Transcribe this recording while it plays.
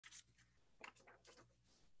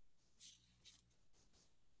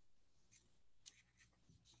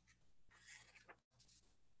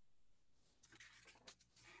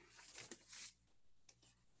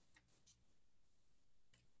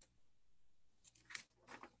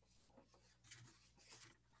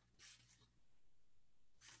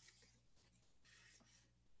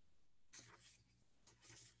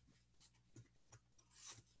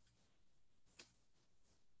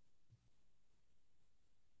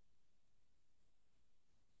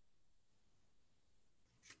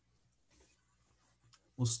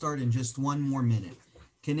We'll start in just one more minute.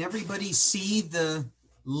 Can everybody see the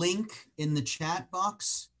link in the chat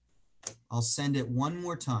box? I'll send it one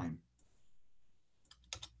more time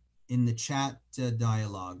in the chat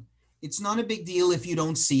dialogue. It's not a big deal if you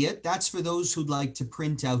don't see it. That's for those who'd like to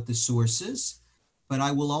print out the sources. But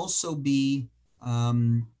I will also be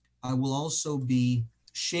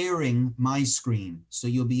sharing my screen, so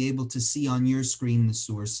you'll be able to see on your screen the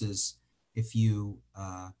sources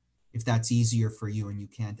if that's easier for you and you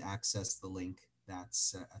can't access the link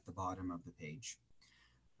that's at the bottom of the page.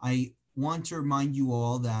 I want to remind you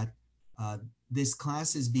all that this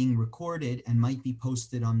class is being recorded and might be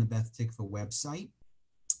posted on the Beth Tikva website.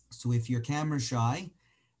 So if you're camera shy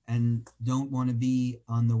and don't want to be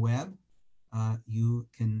on the web, you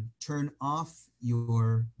can turn off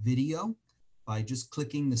your video by just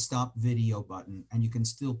clicking the stop video button, and you can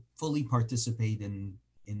still fully participate in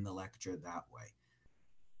the lecture that way.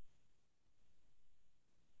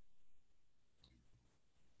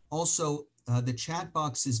 Also, the chat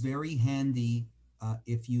box is very handy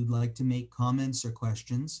if you'd like to make comments or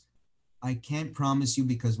questions. I can't promise you,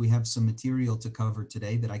 because we have some material to cover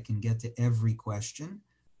today, that I can get to every question,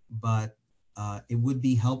 but it would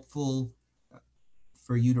be helpful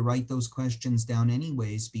for you to write those questions down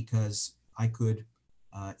anyways, because I could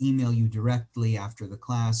email you directly after the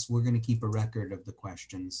class. We're going to keep a record of the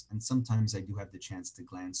questions, and sometimes I do have the chance to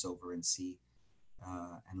glance over and see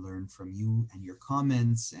and learn from you and your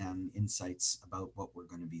comments and insights about what we're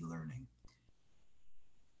going to be learning.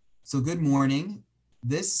 So good morning.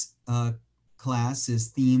 This class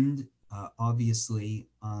is themed obviously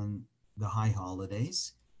on the high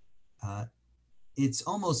holidays. It's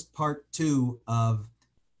almost part two of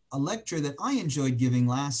a lecture that I enjoyed giving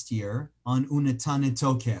last year on Unatane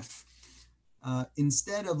Tokef.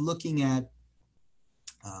 Instead of looking at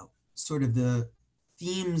sort of the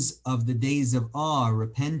themes of the days of awe,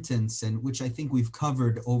 repentance, and which I think we've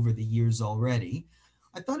covered over the years already,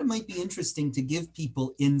 I thought it might be interesting to give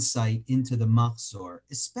people insight into the Machzor,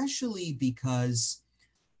 especially because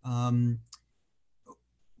I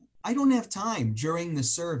don't have time during the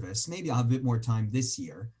service. Maybe I'll have a bit more time this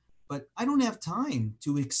year, but I don't have time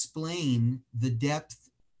to explain the depth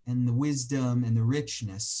and the wisdom and the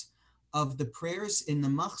richness of the prayers in the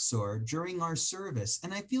Machzor during our service.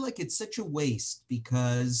 And I feel like it's such a waste,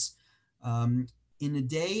 because in a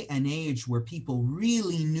day and age where people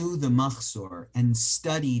really knew the Machzor and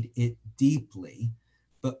studied it deeply,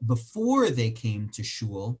 but before they came to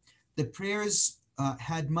shul, the prayers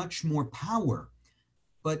had much more power.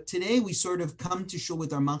 But today we sort of come to shul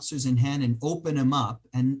with our Machzors in hand and open them up.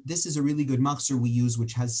 And this is a really good Machzor we use,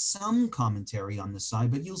 which has some commentary on the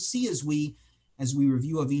side. But you'll see as we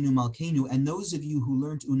review Avinu Malkeinu, and those of you who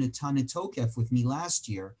learned Unatane Tokef with me last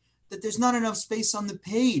year, that there's not enough space on the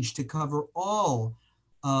page to cover all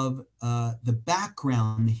of the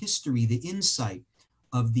background, the history, the insight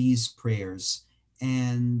of these prayers.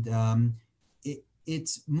 And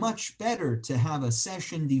it's much better to have a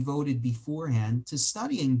session devoted beforehand to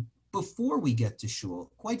studying before we get to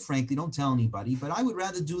shul. Quite frankly, don't tell anybody, but I would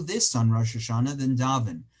rather do this on Rosh Hashanah than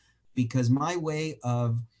daven, because my way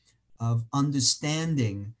of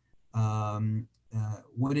understanding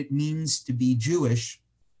what it means to be Jewish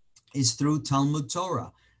is through Talmud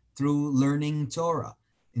Torah, through learning Torah.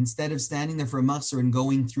 Instead of standing there for a Machzor and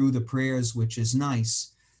going through the prayers, which is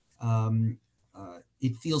nice,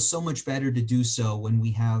 it feels so much better to do so when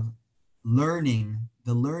we have the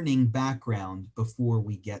learning background before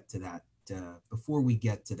we get to that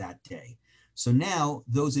day. So now,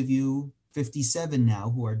 those of you 57 now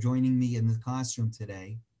who are joining me in the classroom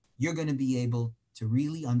today, you're going to be able to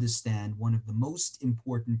really understand one of the most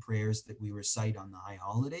important prayers that we recite on the high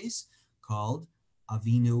holidays, called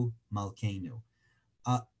Avinu Malkeinu.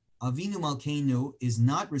 Avinu Malkeinu is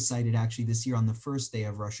not recited actually this year on the first day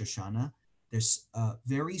of Rosh Hashanah. There's a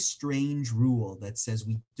very strange rule that says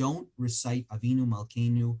we don't recite Avinu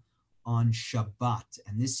Malkeinu on Shabbat.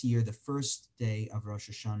 And this year, the first day of Rosh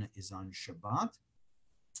Hashanah is on Shabbat.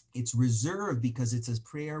 It's reserved because it's a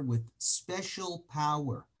prayer with special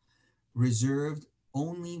power, reserved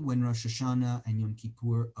only when Rosh Hashanah and Yom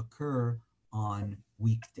Kippur occur on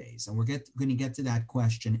weekdays. And we're going to get to that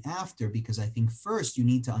question after, because I think first you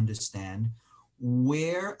need to understand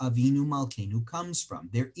where Avinu Malkeinu comes from.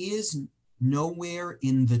 There is nowhere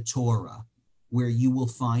in the Torah where you will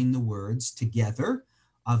find the words together,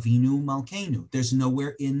 Avinu Malkeinu. There's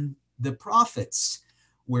nowhere in the prophets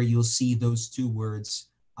where you'll see those two words,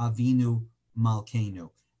 Avinu Malkeinu.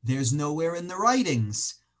 There's nowhere in the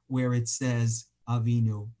writings where it says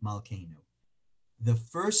Avinu Malkeinu. The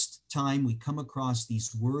first time we come across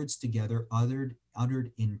these words together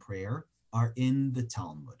uttered in prayer are in the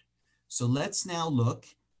Talmud. So let's now look.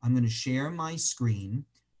 I'm going to share my screen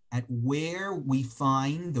at where we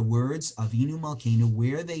find the words Avinu Malkeinu,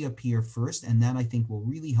 where they appear first, and that I think will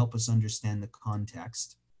really help us understand the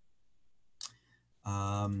context.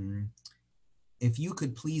 If you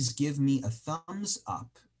could please give me a thumbs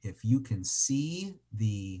up if you can see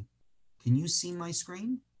can you see my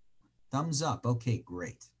screen? Thumbs up. Okay,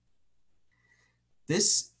 great.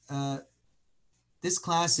 This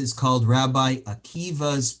class is called Rabbi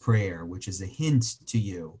Akiva's Prayer, which is a hint to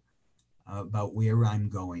you about where I'm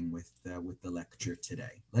going with the lecture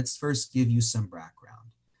today. Let's first give you some background.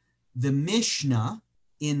 The Mishnah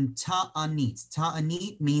in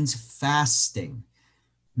Ta'anit means fasting.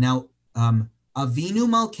 Now, Avinu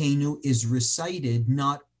Malkeinu is recited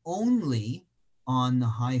not only on the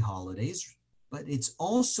high holidays, but it's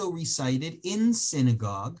also recited in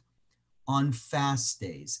synagogue on fast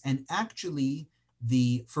days. And actually,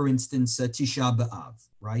 for instance, Tisha B'Av,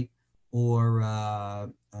 right? Or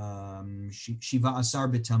Shiva Asar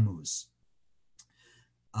B'Tammuz.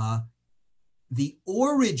 The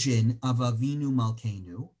origin of Avinu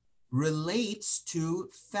Malkeinu relates to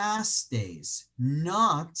fast days,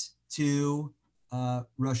 not to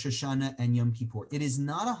Rosh Hashanah and Yom Kippur. It is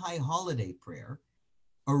not a high holiday prayer.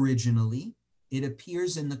 Originally, it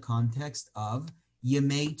appears in the context of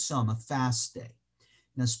Yemei Tzom, a fast day.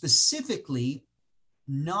 Now, specifically,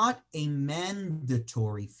 not a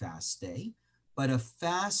mandatory fast day, but a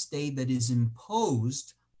fast day that is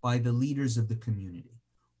imposed by the leaders of the community.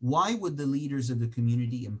 Why would the leaders of the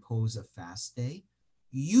community impose a fast day?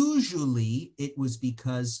 Usually it was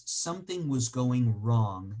because something was going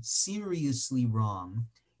wrong, seriously wrong,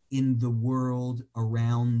 in the world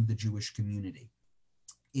around the Jewish community.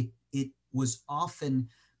 It was often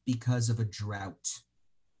because of a drought.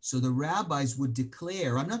 So the rabbis would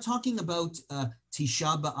declare, I'm not talking about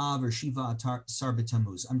Tisha B'Av or Shiva Asar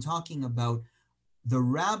B'Tammuz. I'm talking about the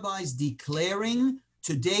rabbis declaring,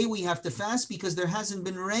 today we have to fast because there hasn't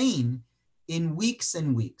been rain in weeks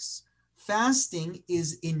and weeks. Fasting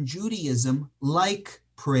is in Judaism like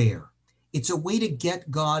prayer. It's a way to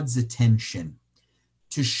get God's attention,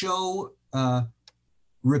 to show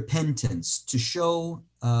repentance, to show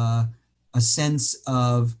a sense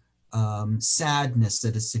of sadness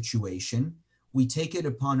at a situation. We take it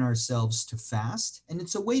upon ourselves to fast, and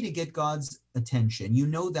it's a way to get God's attention. You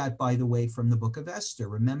know that, by the way, from the book of Esther.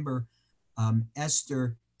 Remember,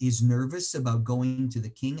 Esther is nervous about going to the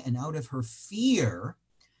king, and out of her fear,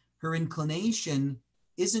 her inclination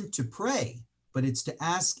isn't to pray, but it's to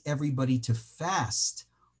ask everybody to fast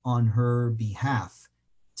on her behalf,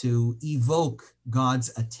 to evoke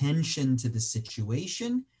God's attention to the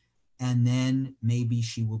situation, and then maybe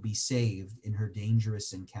she will be saved in her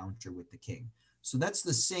dangerous encounter with the king. So that's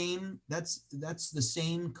the same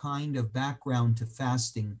kind of background to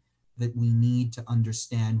fasting that we need to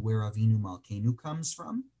understand where Avinu Malkeinu comes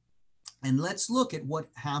from. And let's look at what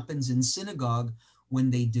happens in synagogue when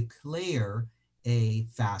they declare a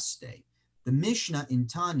fast day. The Mishnah in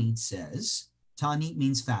Ta'anit says, Ta'anit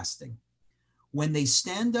means fasting. When they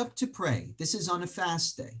stand up to pray, this is on a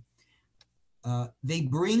fast day, they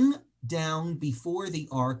bring down before the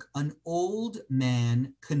ark an old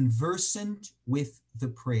man conversant with the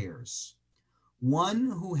prayers, one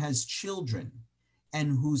who has children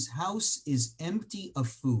and whose house is empty of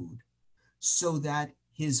food, so that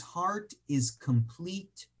his heart is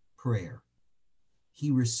complete prayer. He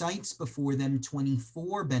recites before them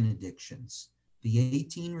 24 benedictions, the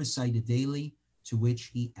 18 recited daily, to which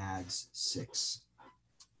he adds 6.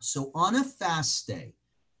 So on a fast day,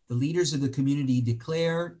 the leaders of the community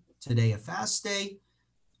declare today a fast day.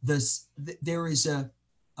 There is a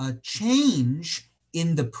change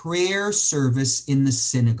in the prayer service in the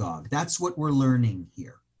synagogue. That's what we're learning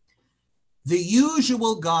here. The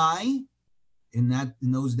usual guy, in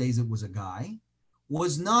those days it was a guy,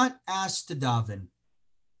 was not asked to daven.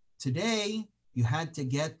 Today, you had to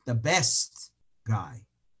get the best guy.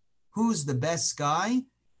 Who's the best guy?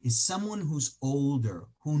 Is someone who's older,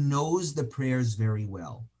 who knows the prayers very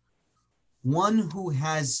well. One who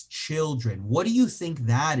has children. What do you think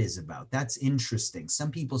that is about? That's interesting.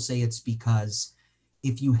 Some people say it's because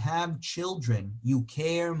if you have children, you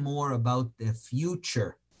care more about the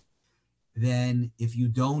future than if you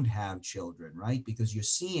don't have children, right? Because you're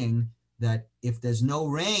seeing that if there's no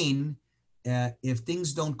rain, if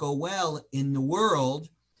things don't go well in the world,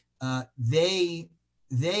 they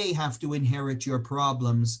have to inherit your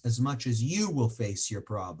problems as much as you will face your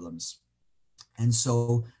problems. And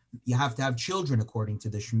so you have to have children, according to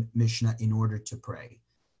the Mishnah, in order to pray.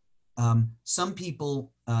 Some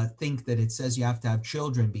people think that it says you have to have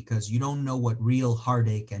children because you don't know what real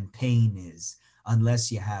heartache and pain is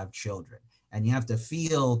unless you have children. And you have to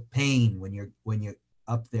feel pain when you're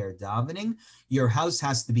up there davening. Your house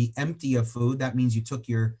has to be empty of food. That means you took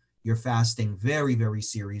your fasting very, very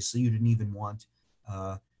seriously. You didn't even want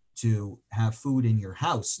to have food in your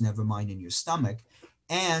house, never mind in your stomach.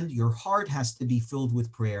 And your heart has to be filled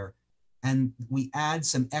with prayer. And we add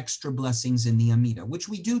some extra blessings in the Amida, which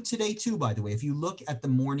we do today too, by the way. If you look at the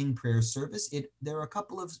morning prayer service, there are a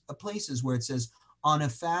couple of places where it says, on a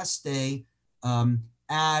fast day,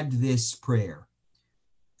 add this prayer.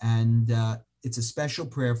 And it's a special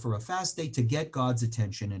prayer for a fast day to get God's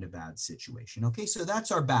attention in a bad situation. Okay, so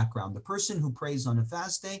that's our background. The person who prays on a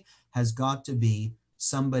fast day has got to be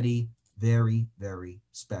somebody very, very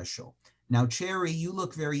special. Now, Cherry, you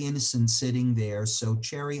look very innocent sitting there. So,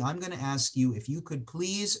 Cherry, I'm going to ask you if you could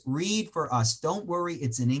please read for us. Don't worry,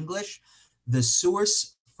 it's in English. The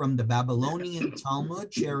source from the Babylonian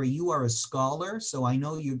Talmud. Cherry, you are a scholar, so I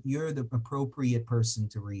know you're the appropriate person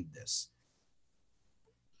to read this.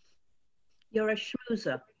 You're a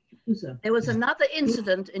schmoozer. There was another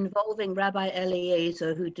incident involving Rabbi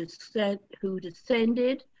Eliezer who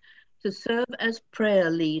descended to serve as prayer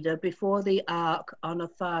leader before the ark on a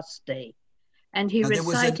fast day. And he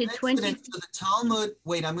recited 20. So the Talmud,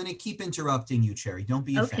 wait, I'm going to keep interrupting you, Cherry. Don't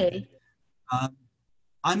be offended.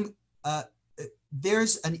 Okay.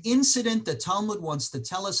 There's an incident the Talmud wants to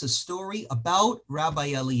tell us a story about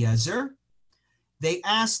Rabbi Eliezer. They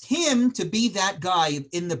asked him to be that guy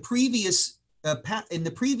in the previous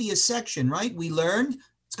section, right? We learned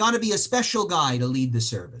it's got to be a special guy to lead the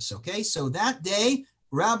service. Okay, so that day,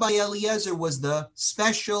 Rabbi Eliezer was the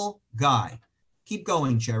special guy. Keep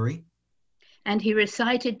going, Cherry. And he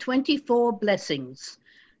recited 24 blessings.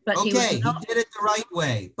 But he did it the right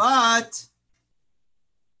way, but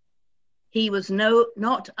he was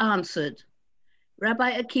not answered.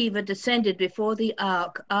 Rabbi Akiva descended before the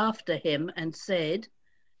ark after him and said,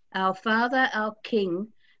 "Our Father, our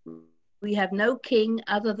King, we have no king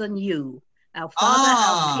other than you. Our Father,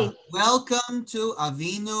 our King." Welcome to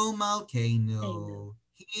Avinu Malkeinu.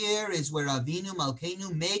 Here is where Avinu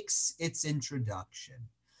Malkeinu makes its introduction.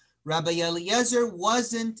 Rabbi Eliezer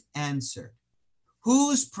wasn't answered.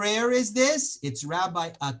 Whose prayer is this? It's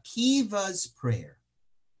Rabbi Akiva's prayer.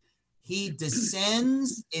 He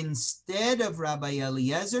descends instead of Rabbi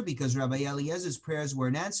Eliezer because Rabbi Eliezer's prayers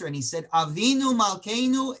weren't answered. And he said, Avinu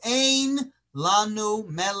Malkeinu ein lanu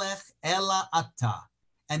melech ela ata.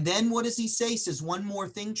 And then what does he say? He says one more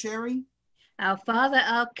thing, Cherry. Our Father,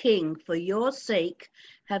 our King, for your sake,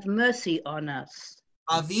 have mercy on us.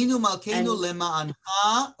 Avinu Malkeinu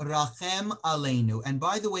lema'ancha rachem aleinu. And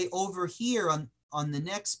by the way, over here on the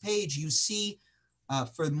next page, you see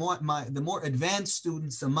for the more advanced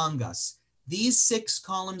students among us, these 6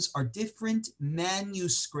 columns are different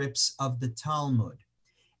manuscripts of the Talmud.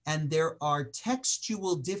 And there are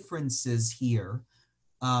textual differences here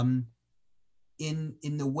in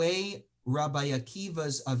the way Rabbi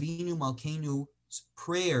Akiva's Avinu Malkeinu's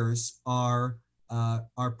prayers are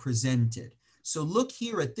presented. So look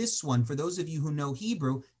here at this one. For those of you who know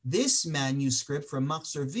Hebrew, this manuscript from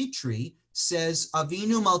Machzor Vitri says,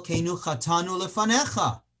 Avinu Malkeinu chatanu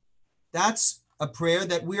lefanecha. That's a prayer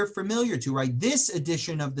that we're familiar to, right? This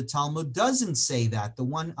edition of the Talmud doesn't say that, the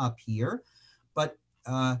one up here, but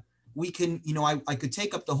we can, I could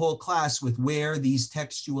take up the whole class with where these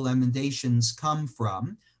textual emendations come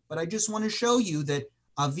from, but I just want to show you that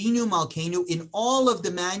Avinu Malkeinu, in all of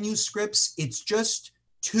the manuscripts, it's just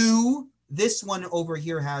 2. This one over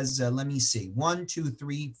here has, 1, 2,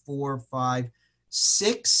 3, 4, 5,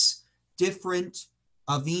 6 different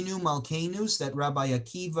Avinu Malkeinus that Rabbi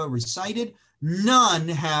Akiva recited. None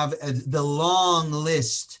have the long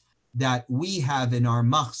list that we have in our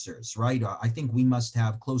machzors, right? I think we must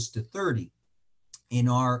have close to 30 in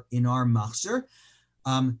our machzor.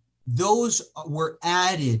 Those were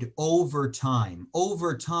added over time.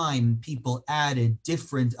 Over time, people added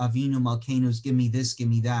different Avinu Malkeinus, give me this, give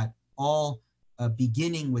me that, all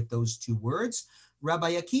beginning with those 2 words.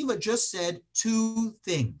 Rabbi Akiva just said 2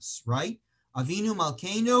 things, right? Avinu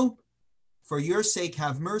Malkeinu, for your sake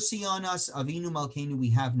have mercy on us. Avinu Malkeinu,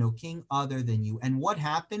 we have no king other than you. And what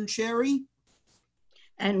happened, Cherry?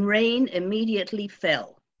 And rain immediately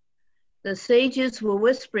fell. The sages were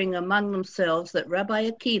whispering among themselves that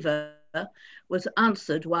Rabbi Akiva was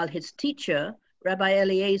answered while his teacher, Rabbi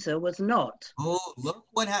Eliezer, was not. Oh, look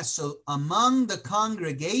what has. So among the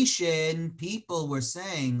congregation, people were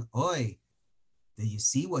saying, Oi, do you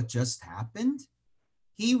see what just happened?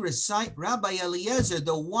 Rabbi Eliezer,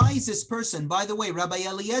 the wisest person. By the way, Rabbi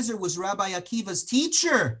Eliezer was Rabbi Akiva's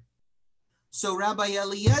teacher. So Rabbi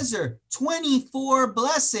Eliezer, 24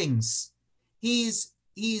 blessings. He's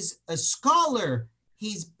a scholar.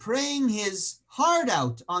 He's praying his heart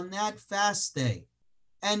out on that fast day.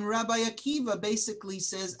 And Rabbi Akiva basically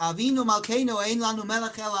says, Avinu Malkeinu ein lanu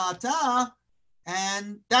melech ela ata,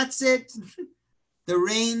 and that's it. The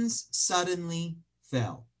rains suddenly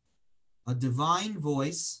fell. A divine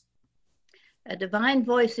voice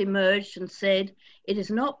emerged and said, "It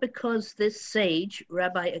is not because this sage,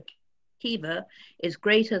 Rabbi Akiva, is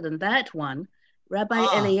greater than that one, Rabbi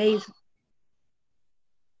Eliezer."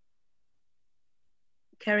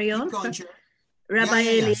 Carry on. Going, Rabbi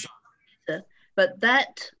Eliezer, but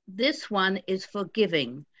that this one is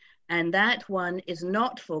forgiving, and that one is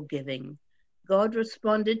not forgiving. God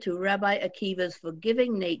responded to Rabbi Akiva's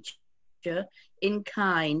forgiving nature in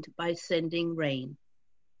kind by sending rain.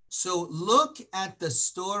 So look at the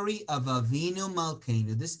story of Avinu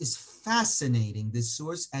Malkeinu. This is fascinating, this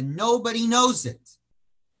source, and nobody knows it.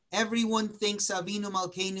 Everyone thinks Avinu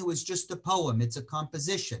Malkeinu is just a poem. It's a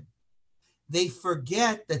composition. They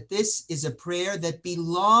forget that this is a prayer that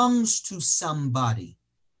belongs to somebody.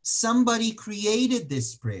 Somebody created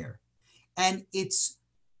this prayer. And its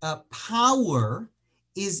power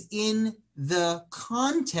is in the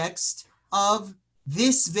context of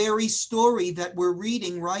this very story that we're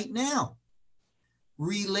reading right now,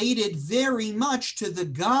 related very much to the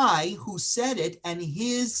guy who said it and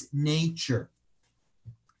his nature.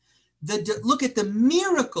 Look at the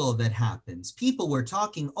miracle that happens. People were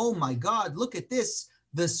talking, oh my God, look at this.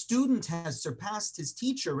 The student has surpassed his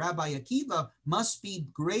teacher. Rabbi Akiva must be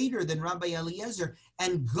greater than Rabbi Eliezer.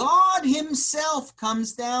 And God himself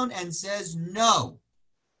comes down and says, no,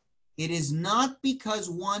 it is not because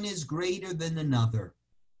one is greater than another.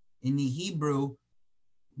 In the Hebrew,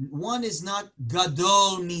 one is not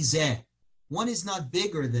gadol mizeh. One is not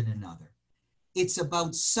bigger than another. It's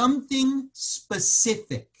about something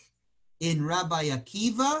specific in Rabbi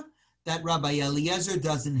Akiva that Rabbi Eliezer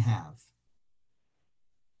doesn't have.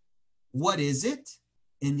 What is it?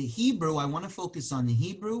 In the Hebrew, I want to focus on the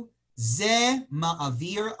Hebrew. Ze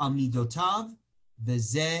ma'avir al midotav,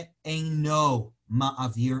 veze eino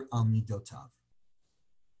ma'avir al midotav.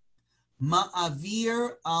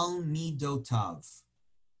 Ma'avir al midotav.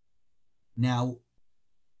 Now,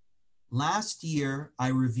 last year, I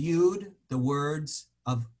reviewed the words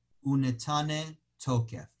of unetane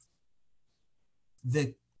tokef.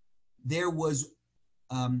 There was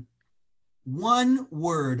one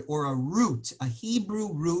word or a root, a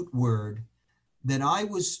Hebrew root word that I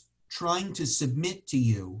was trying to submit to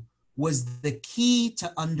you was the key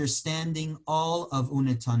to understanding all of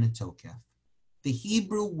unetane tokef. The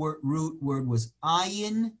Hebrew root word was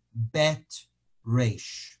ayin bet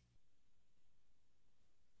resh.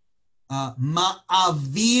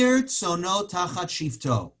 Ma'avir tzono tachat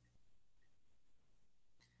shifto.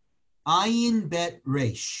 Ayin bet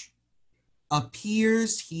resh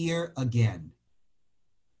appears here again.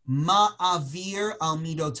 Ma'avir al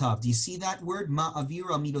midotav. Do you see that word? Ma'avir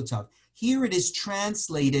al midotav. Here it is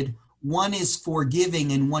translated, one is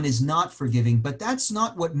forgiving and one is not forgiving, but that's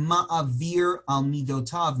not what ma'avir al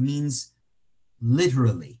midotav means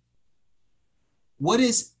literally. What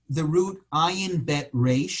is the root ayin bet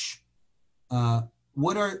resh?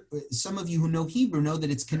 What are some of you who know Hebrew know that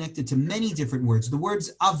it's connected to many different words. The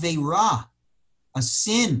words aveira, a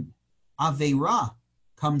sin, aveira,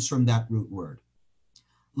 comes from that root word.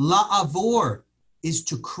 La'avor is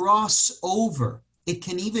to cross over. It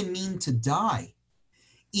can even mean to die.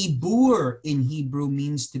 Ibur in Hebrew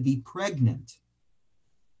means to be pregnant.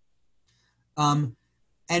 And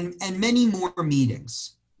many more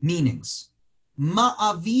meanings.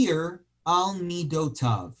 Ma'avir al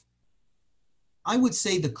midotav. I would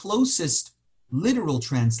say the closest literal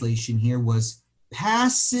translation here was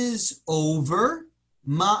passes over,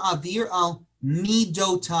 ma'avir al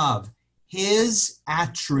midotav, his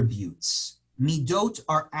attributes. Midot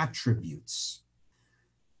are attributes.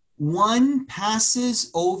 One passes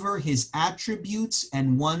over his attributes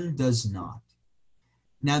and one does not.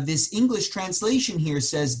 Now this English translation here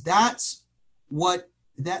says that's what,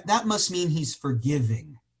 that must mean he's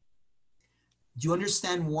forgiving. Do you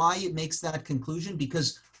understand why it makes that conclusion?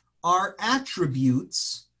 Because our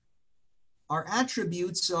attributes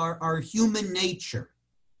are human nature.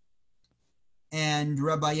 And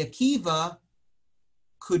Rabbi Akiva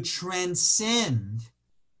could transcend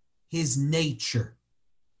his nature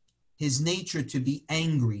to be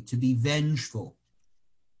angry, to be vengeful.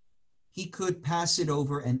 He could pass it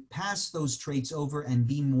over and pass those traits over and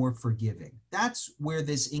be more forgiving. That's where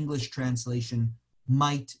this English translation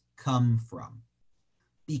might come from,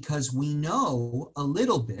 because we know a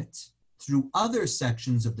little bit through other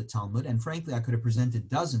sections of the Talmud, and frankly, I could have presented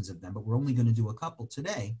dozens of them, but we're only going to do a couple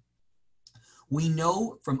today. We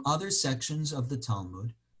know from other sections of the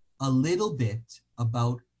Talmud a little bit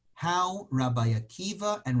about how Rabbi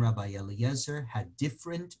Akiva and Rabbi Eliezer had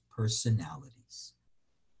different personalities.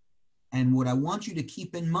 And what I want you to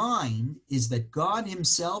keep in mind is that God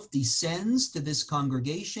himself descends to this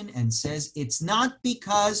congregation and says, it's not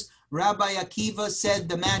because Rabbi Akiva said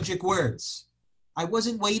the magic words. I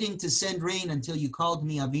wasn't waiting to send rain until you called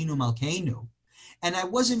me Avinu Malkeinu. And I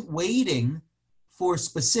wasn't waiting for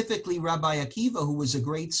specifically Rabbi Akiva, who was a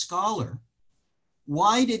great scholar.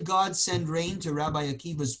 Why did God send rain to Rabbi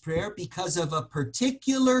Akiva's prayer? Because of a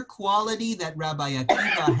particular quality that Rabbi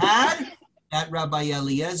Akiva had that Rabbi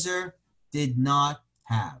Eliezer did not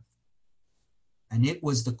have. And it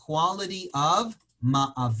was the quality of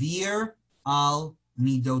ma'avir al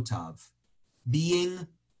midotav, being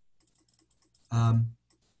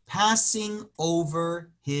passing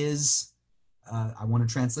over his, I want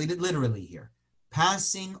to translate it literally here,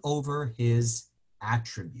 passing over his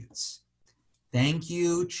attributes. Thank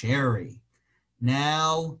you, Cherry.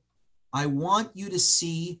 Now, I want you to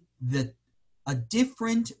see that a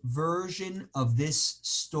different version of this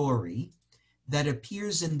story that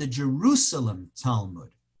appears in the Jerusalem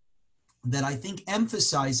Talmud that I think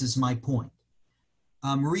emphasizes my point.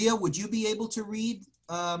 Maria, would you be able to read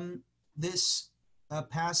this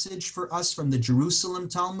passage for us from the Jerusalem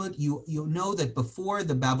Talmud? You know that before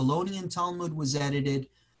the Babylonian Talmud was edited,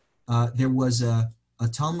 there was a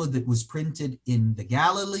Talmud that was printed in the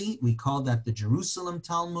Galilee. We call that the Jerusalem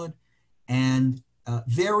Talmud. And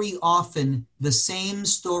very often the same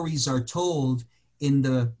stories are told in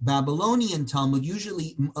the Babylonian Talmud,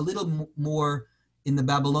 usually a little more in the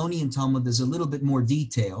Babylonian Talmud, there's a little bit more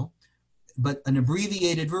detail, but an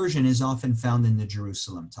abbreviated version is often found in the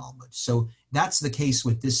Jerusalem Talmud. So that's the case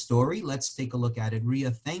with this story. Let's take a look at it.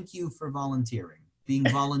 Ria, thank you for volunteering, being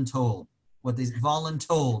voluntold, what is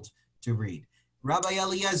voluntold to read. Rabbi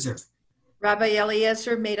Eliezer. Rabbi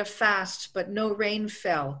Eliezer made a fast, but no rain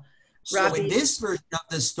fell. So in this version of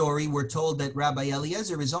the story, we're told that Rabbi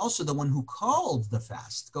Eliezer is also the one who called the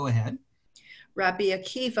fast. Go ahead. Rabbi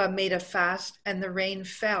Akiva made a fast and the rain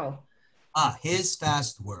fell. His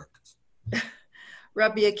fast worked.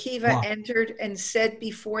 Rabbi Akiva entered and said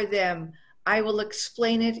before them, I will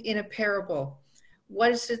explain it in a parable. What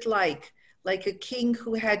is it like? Like a king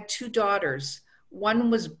who had two daughters. One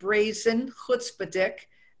was brazen, chutzpahdik,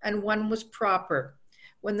 and one was proper.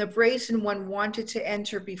 When the brazen one wanted to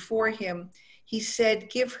enter before him, he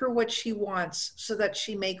said, give her what she wants so that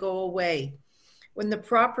she may go away. When the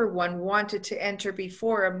proper one wanted to enter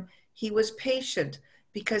before him, he was patient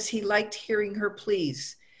because he liked hearing her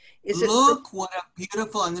pleas. Look what a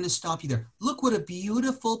beautiful, I'm going to stop you there. Look what a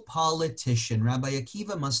beautiful politician. Rabbi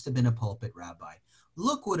Akiva must have been a pulpit rabbi.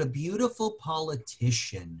 Look what a beautiful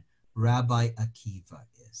politician Rabbi Akiva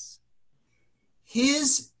is.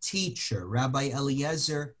 His teacher, Rabbi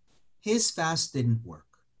Eliezer, his fast didn't work.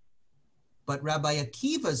 But Rabbi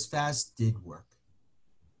Akiva's fast did work.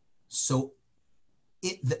 So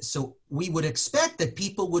we would expect that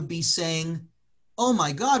people would be saying, oh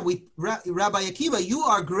my God, Rabbi Akiva, you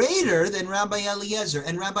are greater than Rabbi Eliezer.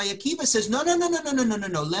 And Rabbi Akiva says, no.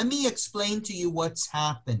 Let me explain to you what's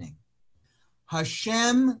happening.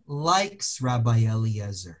 Hashem likes Rabbi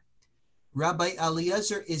Eliezer. Rabbi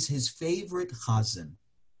Eliezer is his favorite chazan.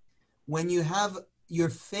 When you have your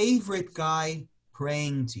favorite guy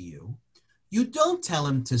praying to you, you don't tell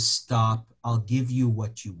him to stop, I'll give you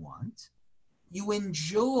what you want. You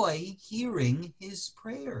enjoy hearing his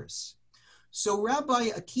prayers. So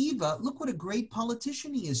Rabbi Akiva, look what a great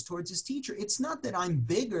politician he is towards his teacher. It's not that I'm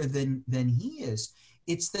bigger than he is.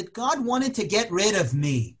 It's that God wanted to get rid of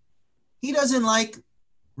me. He doesn't like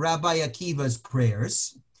Rabbi Akiva's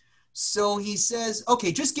prayers. So he says,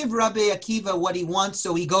 okay, just give Rabbi Akiva what he wants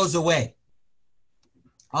so he goes away.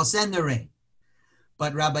 I'll send the rain.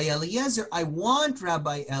 But Rabbi Eliezer, I want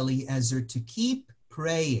Rabbi Eliezer to keep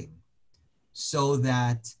praying so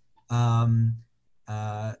that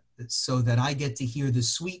I get to hear the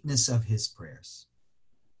sweetness of his prayers.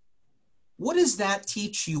 What does that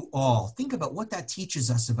teach you all? Think about what that teaches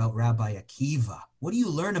us about Rabbi Akiva. What do you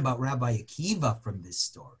learn about Rabbi Akiva from this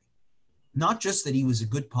story? Not just that he was a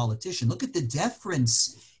good politician. Look at the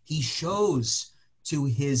deference he shows to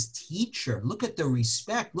his teacher. Look at the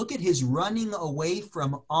respect. Look at his running away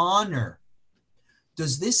from honor.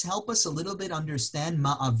 Does this help us a little bit understand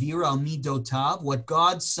ma'avir al midotav, what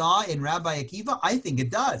God saw in Rabbi Akiva? I think it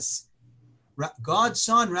does. God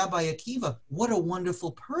saw in Rabbi Akiva, what a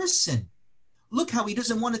wonderful person. Look how he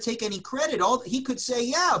doesn't want to take any credit. He could say,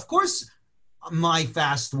 yeah, of course, my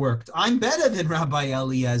fast worked. I'm better than Rabbi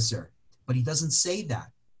Eliezer. But he doesn't say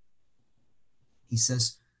that. He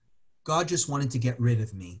says, God just wanted to get rid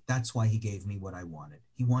of me. That's why he gave me what I wanted.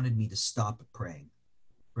 He wanted me to stop praying.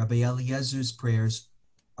 Rabbi Eliezer's prayers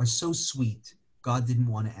are so sweet. God didn't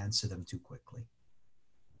want to answer them too quickly.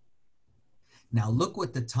 Now look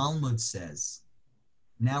what the Talmud says.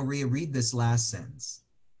 Now read this last sentence.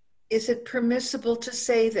 Is it permissible to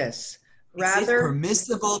say this? Is it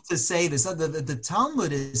permissible to say this? The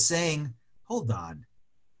Talmud is saying, hold on.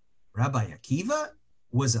 Rabbi Akiva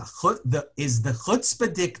is the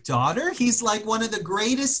chutzpahdik daughter? He's like one of the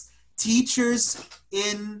greatest teachers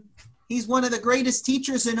he's one of the greatest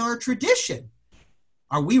teachers in our tradition.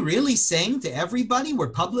 Are we really saying to everybody,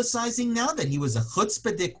 we're publicizing now that he was a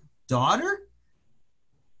chutzpahdik daughter?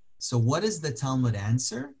 So what does the Talmud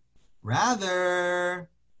answer? Rather,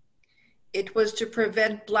 it was to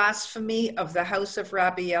prevent blasphemy of the house of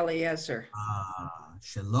Rabbi Eliezer.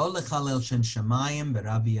 Shelo lechalel shen shamayim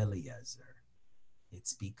b'Rabbi Eliezer.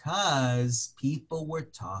 It's because people were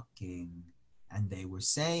talking and they were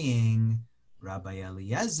saying Rabbi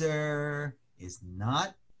Eliezer his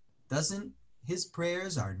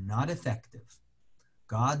prayers are not effective.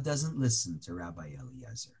 God doesn't listen to Rabbi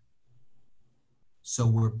Eliezer. So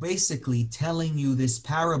we're basically telling you this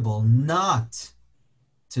parable not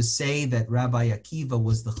to say that Rabbi Akiva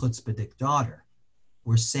was the chutzpahdik daughter.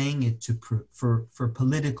 We're saying it for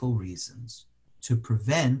political reasons, to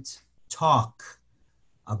prevent talk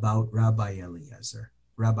about Rabbi Eliezer.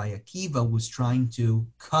 Rabbi Akiva was trying to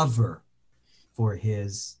cover for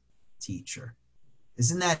his teacher.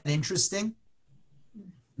 Isn't that interesting?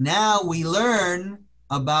 Now we learn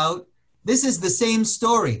about, this is the same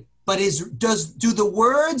story, but do the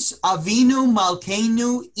words Avinu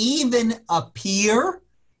Malkeinu even appear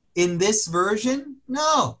in this version?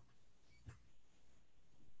 No.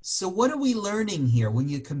 So what are we learning here when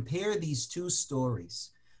you compare these two stories?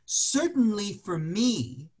 Certainly for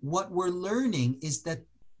me, what we're learning is that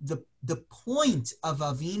the point of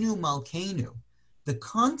Avinu Malkeinu, the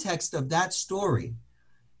context of that story,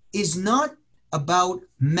 is not about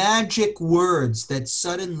magic words that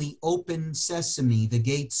suddenly open sesame, the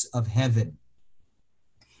gates of heaven.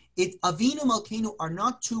 Avinu Malkeinu are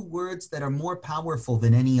not two words that are more powerful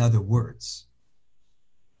than any other words.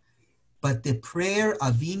 But the prayer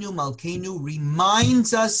Avinu Malkeinu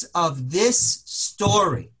reminds us of this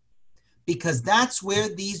story because that's where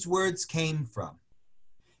these words came from.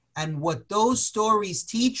 And what those stories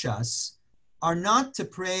teach us are not to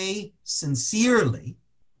pray sincerely,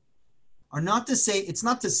 it's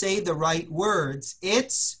not to say the right words,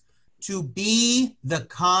 it's to be the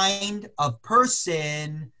kind of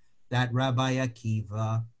person that Rabbi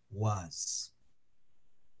Akiva was.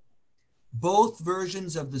 Both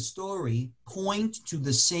versions of the story point to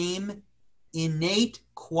the same innate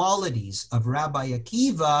qualities of Rabbi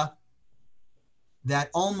Akiva that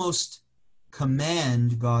almost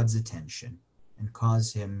command God's attention and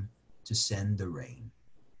cause him to send the rain.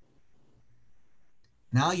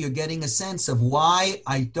 Now you're getting a sense of why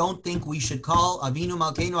I don't think we should call Avinu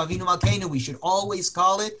Malkeinu, Avinu Malkeinu. We should always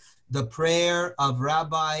call it the prayer of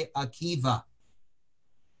Rabbi Akiva,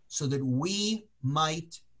 so that we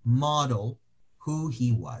might model who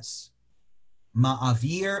he was.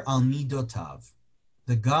 Ma'avir al midotav,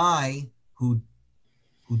 the guy who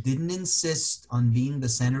didn't insist on being the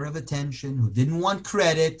center of attention, who didn't want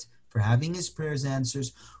credit for having his prayers answered,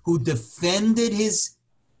 who defended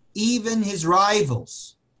even his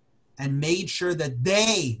rivals and made sure that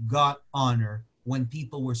they got honor when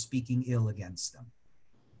people were speaking ill against them.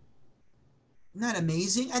 Isn't that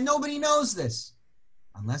amazing? And nobody knows this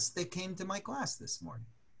unless they came to my class this morning.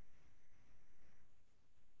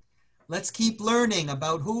 Let's keep learning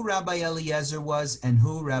about who Rabbi Eliezer was and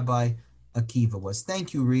who Rabbi Akiva was.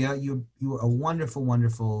 Thank you, Ria. You were a wonderful,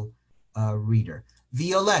 wonderful reader.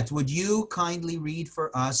 Violette, would you kindly read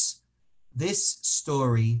for us this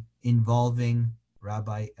story involving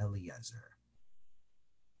Rabbi Eliezer?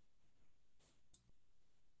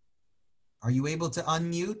 Are you able to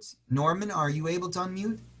unmute? Norman, are you able to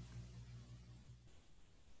unmute?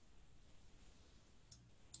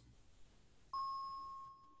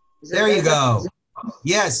 There you go.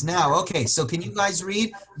 Yes, now, okay. So can you guys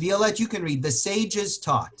read? Violette, you can read. The sages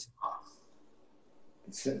taught.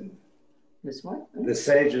 This one? The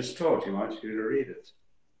sages taught. He wants you to read it.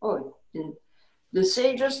 Oh, the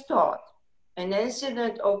sages taught. An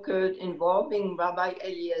incident occurred involving Rabbi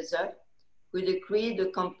Eliezer, who decreed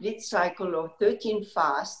a complete cycle of 13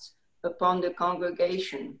 fasts upon the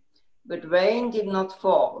congregation, but rain did not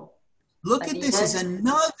fall. Look at this as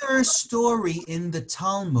another story in the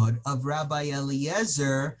Talmud of Rabbi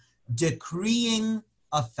Eliezer decreeing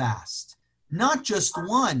a fast. Not just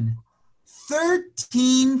one,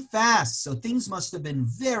 13 fasts. So things must have been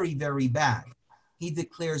very, very bad. He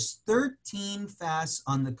declares 13 fasts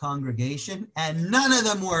on the congregation, and none of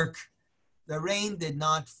them work. The rain did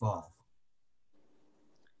not fall.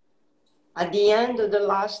 At the end of the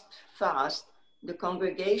last fast, the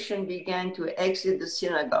congregation began to exit the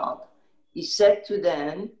synagogue. He said to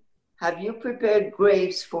them, "Have you prepared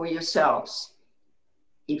graves for yourselves?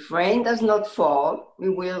 If rain does not fall, we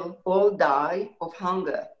will all die of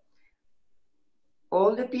hunger."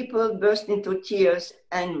 All the people burst into tears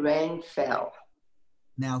and rain fell.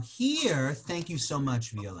 Now here, thank you so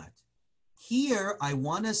much, Violette. Here, I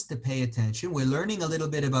want us to pay attention. We're learning a little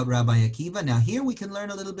bit about Rabbi Akiva. Now here we can learn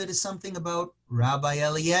a little bit of something about Rabbi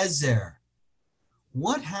Eliezer.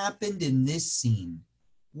 What happened in this scene?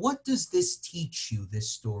 What does this teach you, this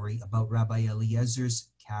story about Rabbi Eliezer's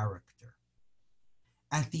character?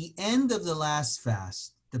 At the end of the last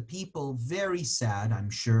fast, the people, very sad, I'm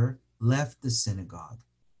sure, left the synagogue.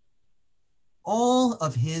 All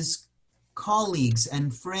of his colleagues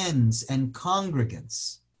and friends and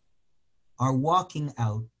congregants are walking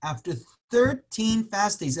out after 13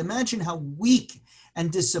 fast days. Imagine how weak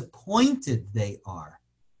and disappointed they are.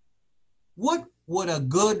 What would a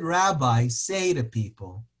good rabbi say to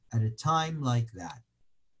people at a time like that?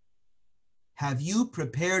 Have you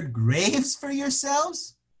prepared graves for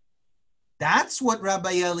yourselves? That's what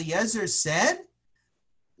Rabbi Eliezer said.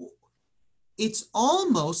 It's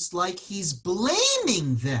almost like he's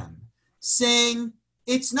blaming them, saying,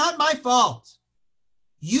 it's not my fault.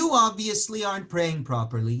 You obviously aren't praying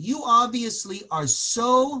properly. You obviously are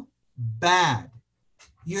so bad.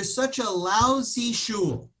 You're such a lousy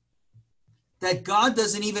shul that God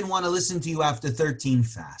doesn't even want to listen to you after 13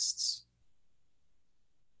 fasts.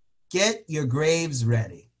 Get your graves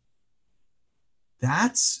ready.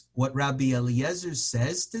 That's what Rabbi Eliezer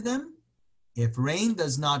says to them. If rain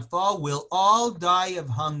does not fall, we'll all die of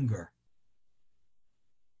hunger.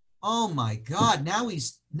 Oh my God, now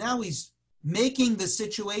he's making the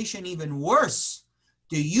situation even worse.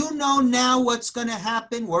 Do you know now what's going to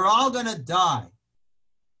happen? We're all going to die.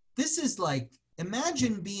 This is like,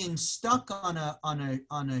 imagine being stuck on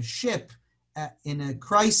a ship in a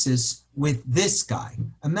crisis with this guy.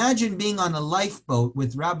 Imagine being on a lifeboat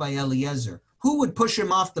with Rabbi Eliezer. Who would push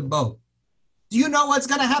him off the boat? Do you know what's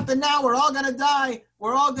going to happen now? We're all going to die.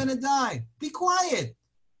 We're all going to die. Be quiet.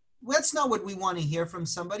 That's not what we want to hear from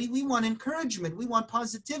somebody. We want encouragement. We want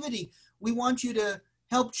positivity. We want you to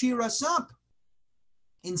help cheer us up.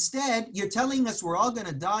 Instead, you're telling us we're all going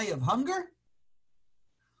to die of hunger?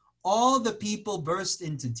 All the people burst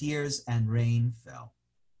into tears and rain fell.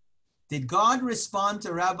 Did God respond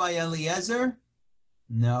to Rabbi Eliezer?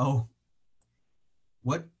 No.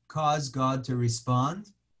 What caused God to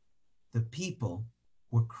respond? The people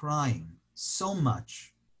were crying so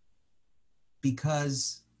much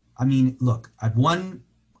because, I mean, look, at one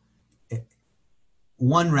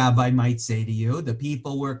rabbi might say to you, the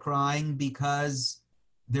people were crying because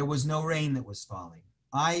there was no rain that was falling.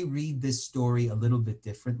 I read this story a little bit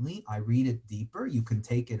differently. I read it deeper. You can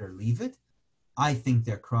take it or leave it. I think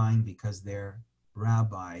they're crying because their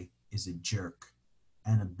rabbi is a jerk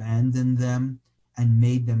and abandoned them and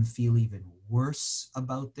made them feel even worse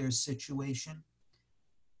about their situation.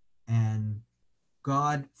 And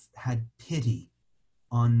God had pity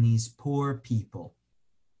on these poor people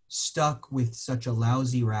stuck with such a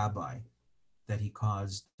lousy rabbi that he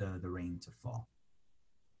caused the rain to fall.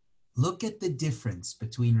 Look at the difference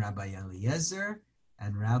between Rabbi Eliezer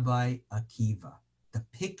and Rabbi Akiva. The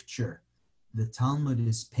picture the Talmud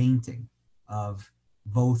is painting of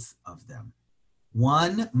both of them.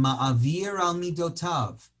 One, ma'avir al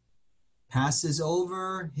midotav, passes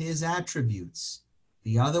over his attributes.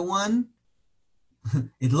 The other one,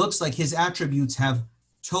 it looks like his attributes have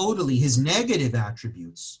totally, his negative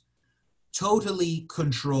attributes, totally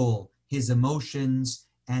control his emotions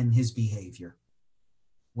and his behavior.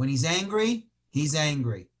 When he's angry, he's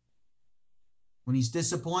angry. When he's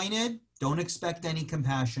disappointed, don't expect any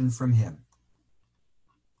compassion from him.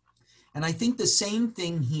 And I think the same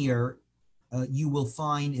thing here you will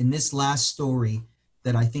find in this last story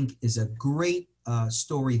that I think is a great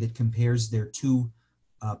story that compares their two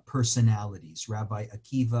personalities, Rabbi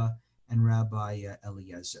Akiva and Rabbi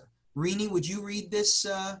Eliezer. Rini, would you read this?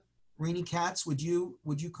 Rini Katz, would you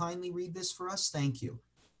kindly read this for us? Thank you.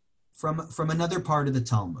 From another part of the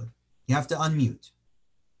Talmud. You have to unmute.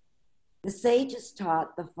 The sages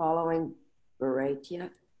taught the following Baraita.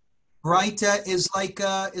 Baraita is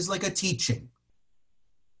like a teaching.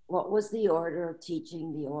 What was the order of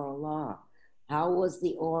teaching the oral law? How was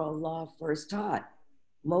the oral law first taught?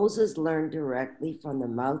 Moses learned directly from the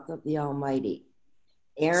mouth of the Almighty.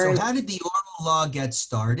 So Aaron, how did the oral law get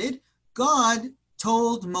started? God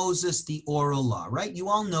told Moses the oral law, right? You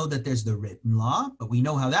all know that there's the written law, but we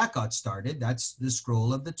know how that got started. That's the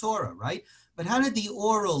scroll of the Torah, right? But how did the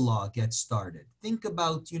oral law get started? Think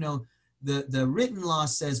about, the written law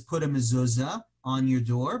says put a mezuzah on your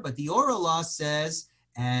door, but the oral law says,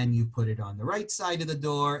 and you put it on the right side of the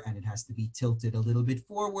door, and it has to be tilted a little bit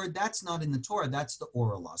forward. That's not in the Torah, that's the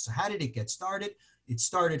oral law. So how did it get started? It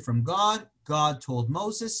started from God. God told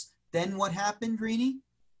Moses. Then what happened, Rini?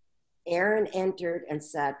 Aaron entered and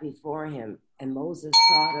sat before him, and Moses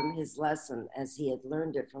taught him his lesson as he had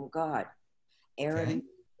learned it from God. Aaron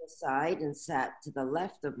moved aside and sat to the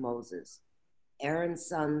left of Moses. Aaron's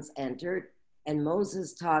sons entered, and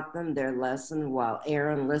Moses taught them their lesson while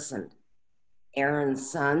Aaron listened. Aaron's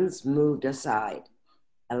sons moved aside.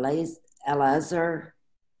 Eleazar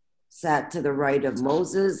sat to the right of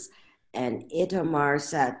Moses, and Itamar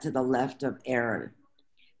sat to the left of Aaron.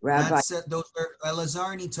 Rabbi, Those are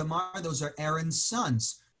Eleazar and Itamar, those are Aaron's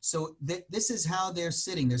sons. So this is how they're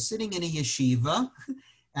sitting. They're sitting in a yeshiva,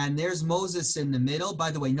 and there's Moses in the middle. By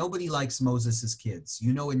the way, nobody likes Moses's kids.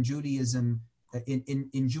 You know, in Judaism,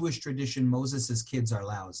 in Jewish tradition, Moses's kids are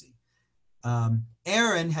lousy.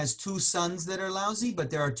 Aaron has two sons that are lousy, but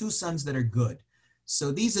there are two sons that are good.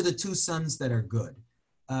 So these are the two sons that are good.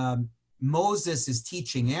 Moses is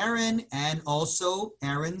teaching Aaron and also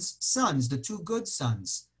Aaron's sons, the two good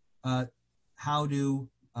sons, how to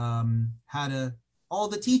all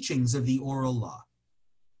the teachings of the oral law.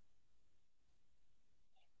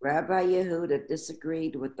 Rabbi Yehuda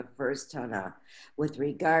disagreed with the first Tanna with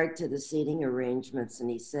regard to the seating arrangements, and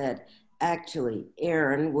he said, actually,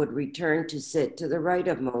 Aaron would return to sit to the right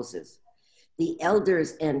of Moses. The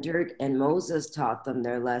elders entered, and Moses taught them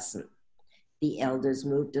their lesson. The elders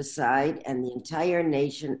moved aside, and the entire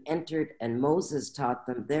nation entered, and Moses taught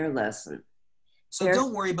them their lesson. So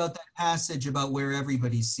don't worry about that passage about where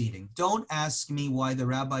everybody's seating. Don't ask me why the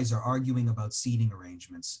rabbis are arguing about seating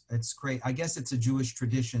arrangements. It's great. I guess it's a Jewish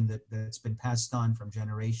tradition that's been passed on from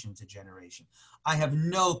generation to generation. I have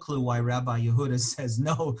no clue why Rabbi Yehuda says,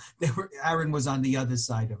 no, Aaron was on the other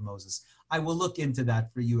side of Moses. I will look into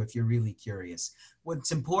that for you if you're really curious.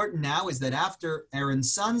 What's important now is that after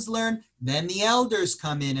Aaron's sons learn, then the elders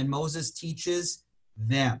come in and Moses teaches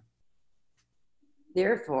them.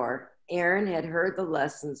 Therefore, Aaron had heard the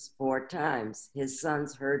lessons 4 times. His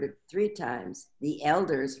sons heard it 3 times. The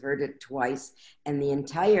elders heard it twice, and the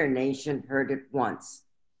entire nation heard it once.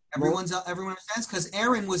 Everyone understands because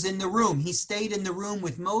Aaron was in the room. He stayed in the room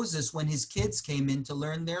with Moses when his kids came in to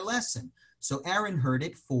learn their lesson. So Aaron heard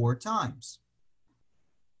it 4 times.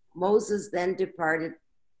 Moses then departed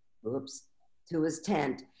to his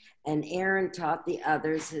tent, and Aaron taught the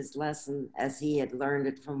others his lesson as he had learned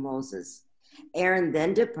it from Moses. Aaron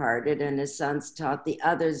then departed, and his sons taught the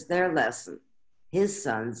others their lesson. His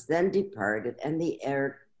sons then departed, and the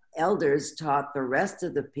elders taught the rest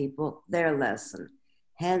of the people their lesson.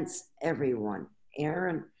 Hence, everyone,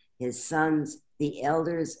 Aaron, his sons, the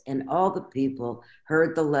elders, and all the people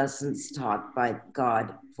heard the lessons taught by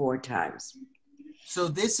God 4 times. So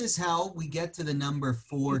this is how we get to the number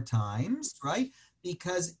 4 times, right?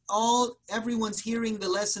 Because everyone's hearing the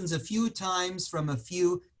lessons a few times from a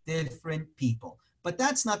few different people. But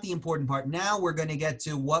that's not the important part. Now we're going to get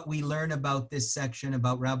to what we learn about this section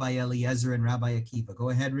about Rabbi Eliezer and Rabbi Akiva. Go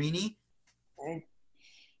ahead, Rini. Okay.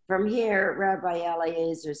 From here, Rabbi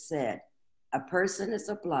Eliezer said, a person is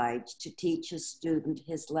obliged to teach his student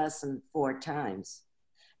his lesson 4 times,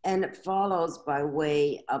 and it follows by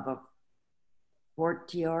way of a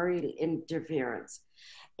fortiori interference.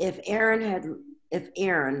 If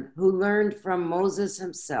Aaron, who learned from Moses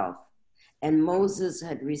himself, and Moses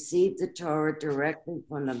had received the Torah directly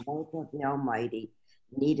from the mouth of the Almighty,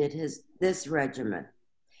 needed this regimen.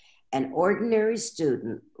 An ordinary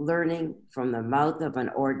student learning from the mouth of an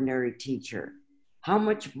ordinary teacher. How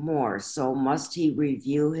much more so must he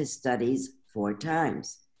review his studies 4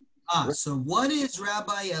 times? So what is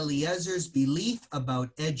Rabbi Eliezer's belief about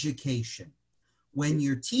education? When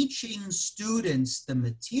you're teaching students the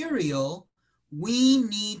material, we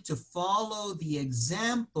need to follow the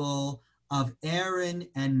example of Aaron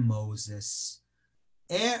and Moses.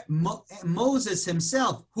 Moses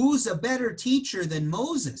himself, who's a better teacher than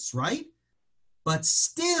Moses, right? But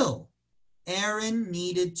still, Aaron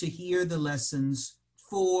needed to hear the lessons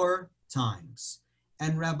 4 times.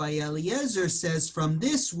 And Rabbi Eliezer says, from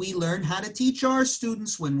this, we learn how to teach our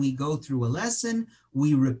students. When we go through a lesson,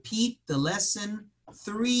 we repeat the lesson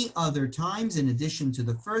 3 other times in addition to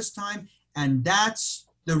the first time, and that's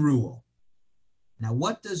the rule. Now,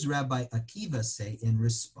 what does Rabbi Akiva say in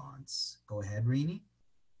response? Go ahead, Rini.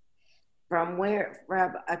 From where,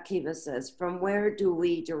 Rabbi Akiva says, from where do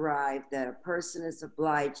we derive that a person is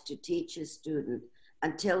obliged to teach his student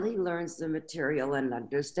until he learns the material and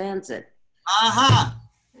understands it? Aha!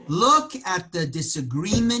 Look at the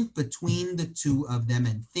disagreement between the two of them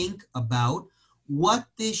and think about what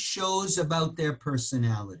this shows about their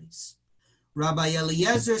personalities. Rabbi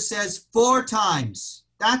Eliezer says 4 times.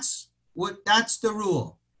 That's the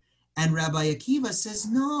rule. And Rabbi Akiva says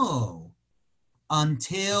no.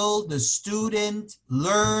 Until the student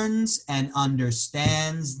learns and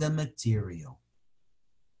understands the material.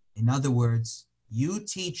 In other words, you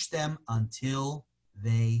teach them until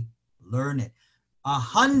they learn it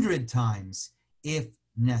 100 times if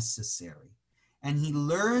necessary. And he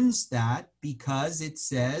learns that because it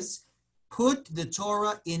says, put the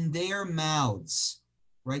Torah in their mouths,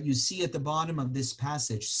 right? You see at the bottom of this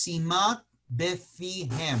passage, Simat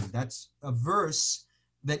befihem. That's a verse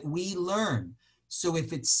that we learn. So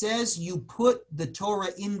if it says you put the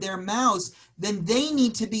Torah in their mouths, then they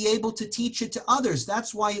need to be able to teach it to others.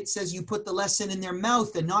 That's why it says you put the lesson in their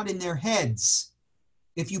mouth and not in their heads.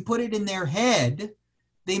 If you put it in their head,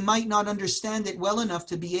 they might not understand it well enough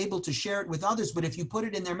to be able to share it with others. But if you put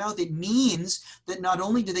it in their mouth, it means that not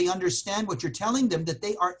only do they understand what you're telling them, that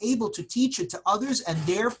they are able to teach it to others, and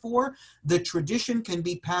therefore the tradition can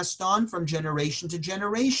be passed on from generation to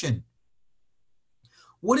generation.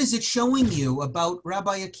 What is it showing you about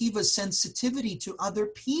Rabbi Akiva's sensitivity to other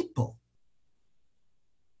people?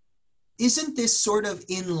 Isn't this sort of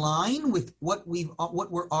in line with what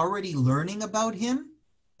we're already learning about him?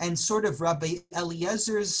 And sort of Rabbi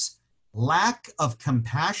Eliezer's lack of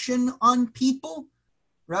compassion on people?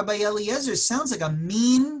 Rabbi Eliezer sounds like a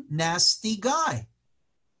mean, nasty guy.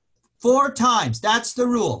 4 times, that's the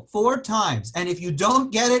rule, 4 times. And if you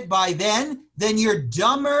don't get it by then you're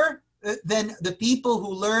dumber than the people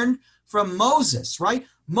who learned from Moses, right?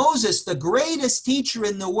 Moses, the greatest teacher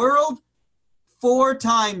in the world, 4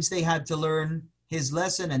 times they had to learn his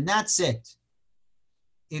lesson, and that's it.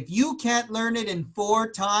 If you can't learn it in 4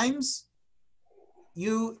 times,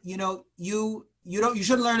 you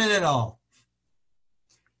shouldn't learn it at all.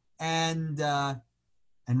 And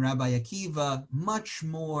Rabbi Akiva, much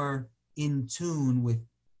more in tune with,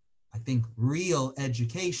 I think, real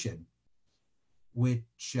education, which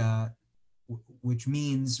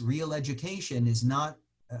means real education is not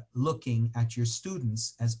looking at your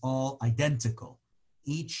students as all identical,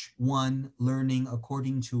 each one learning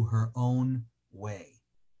according to her own way.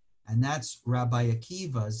 And that's Rabbi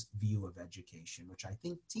Akiva's view of education, which I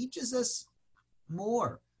think teaches us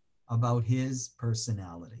more about his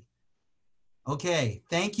personality. Okay,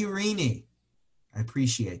 thank you, Rini. I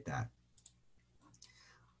appreciate that.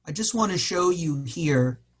 I just want to show you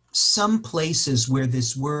here some places where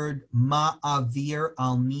this word ma'avir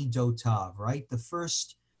al midotav, right? The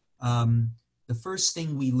first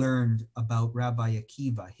thing we learned about Rabbi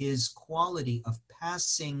Akiva, his quality of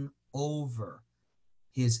passing over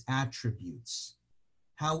his attributes,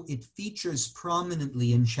 how it features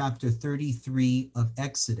prominently in chapter 33 of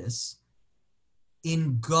Exodus,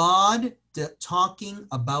 in God talking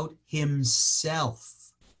about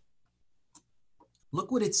himself.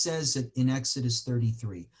 Look what it says in Exodus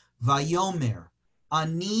 33. Vayomer,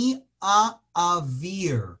 ani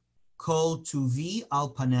a'avir kol tuvi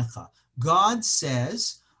al panecha. God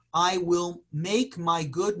says, I will make my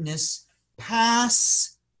goodness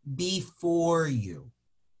pass before you.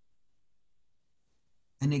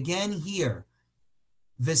 And again here,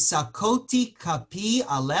 Vesakoti kapi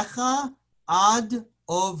alecha ad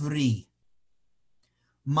ovri.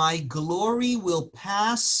 My glory will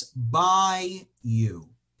pass by you.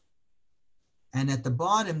 And at the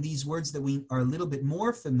bottom, these words that we are a little bit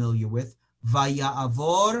more familiar with,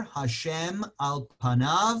 Vaya'avor Hashem al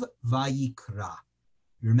panav vayikra.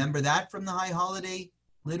 You remember that from the High Holiday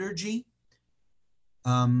liturgy?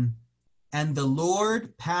 And the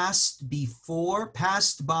Lord passed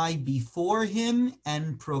by before him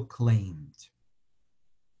and proclaimed.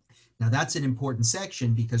 Now that's an important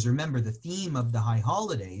section because remember the theme of the High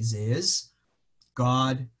Holidays is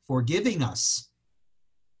God forgiving us.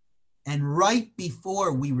 And right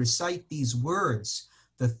before we recite these words,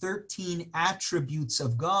 the 13 attributes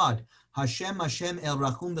of God, Hashem, Hashem, El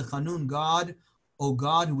Rachum V'Chanun, God, O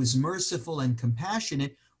God, who is merciful and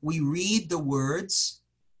compassionate, we read the words,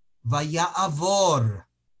 Vaya'avor,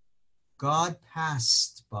 God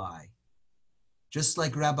passed by. Just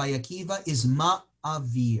like Rabbi Akiva is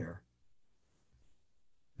ma'avir.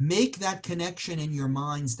 make that connection in your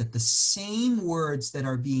minds that the same words that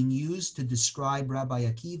are being used to describe Rabbi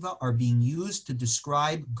Akiva are being used to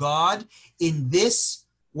describe God in this,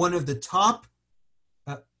 one of the top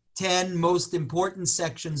 10 most important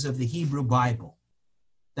sections of the Hebrew Bible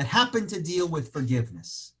that happen to deal with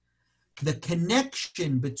forgiveness. The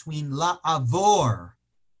connection between la'avor,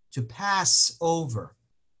 to pass over,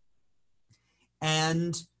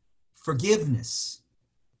 and forgiveness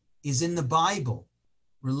is in the Bible,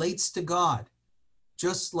 relates to God,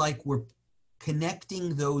 just like we're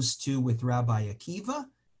connecting those two with Rabbi Akiva,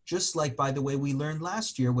 just like, by the way, we learned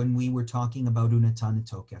last year when we were talking about Unatan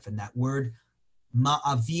Tokef, and that word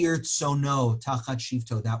ma'avir tsono tachat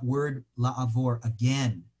shivto, that word la'avor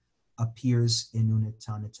again appears in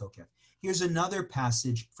Unatan Tokef. Here's another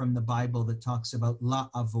passage from the Bible that talks about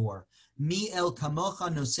la'avor. Mi el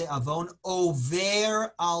kamocha nose avon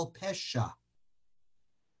over al pesha.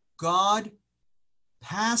 God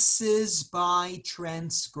passes by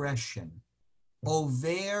transgression.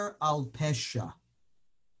 Over al pesha.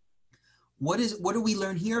 What do we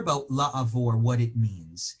learn here about la'avor, what it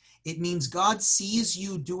means? It means God sees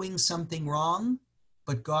you doing something wrong,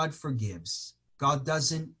 but God forgives. God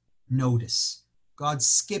doesn't notice. God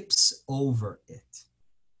skips over it.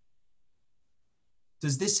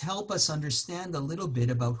 Does this help us understand a little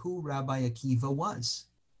bit about who Rabbi Akiva was?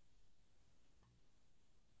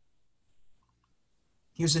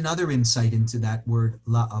 Here's another insight into that word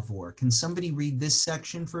la'avor. Can somebody read this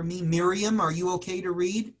section for me? Miriam, are you okay to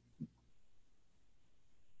read?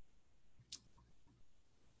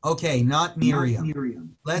 Okay, not Miriam.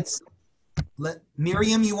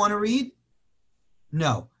 Miriam, you want to read?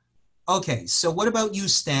 No. Okay, so what about you,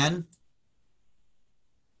 Stan?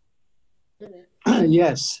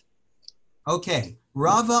 Yes. Okay,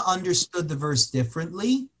 Rava understood the verse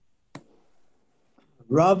differently.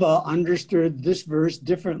 Rava understood this verse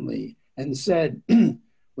differently and said,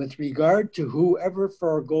 with regard to whoever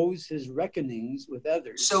forgoes his reckonings with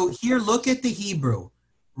others. So here, look at the Hebrew.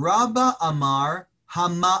 Rabba Amar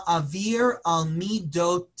Hama'avir al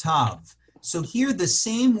midotav. So here, the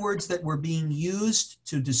same words that were being used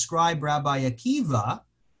to describe Rabbi Akiva,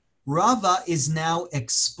 Rava is now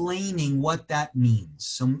explaining what that means.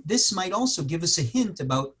 So this might also give us a hint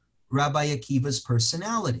about Rabbi Akiva's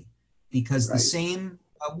personality, because the same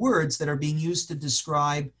words that are being used to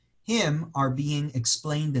describe him are being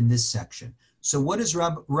explained in this section. So what does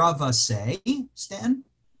Rava say, Stan?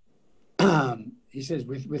 He says,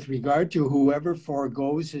 with regard to whoever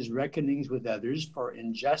forgoes his reckonings with others for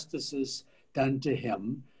injustices done to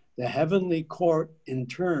him, the heavenly court in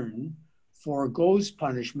turn forgoes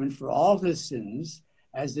punishment for all his sins,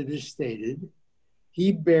 as it is stated.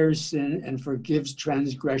 He bears sin and forgives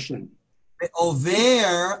transgression.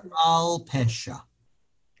 Over al pesha.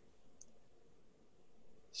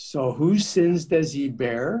 So whose sins does he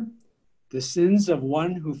bear? The sins of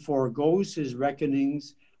one who forgoes his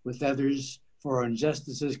reckonings with others for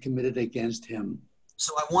injustices committed against him.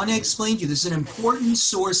 So I want to explain to you, this is an important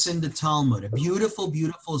source in the Talmud, a beautiful,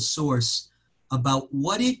 beautiful source about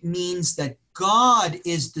what it means that God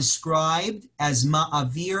is described as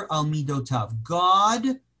ma'avir al midotav.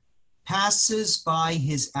 God passes by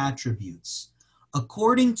his attributes.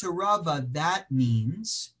 According to Rava, that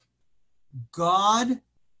means God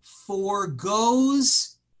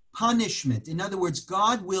forgoes punishment. In other words,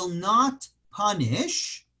 God will not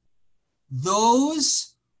punish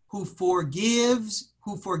those who forgive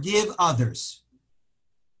others.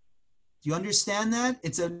 Do you understand that?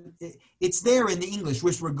 It's there in the English,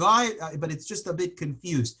 with regard, but it's just a bit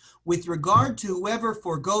confused. With regard to whoever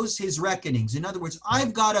forgoes his reckonings. In other words,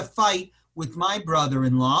 I've got a fight with my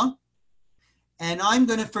brother-in-law, and I'm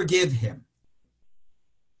going to forgive him.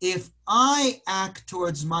 If I act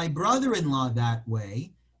towards my brother-in-law that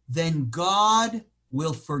way, then God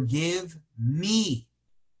will forgive me.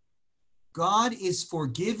 God is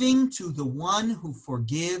forgiving to the one who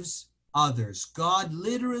forgives others. God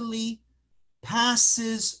literally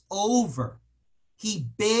passes over. He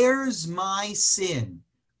bears my sin.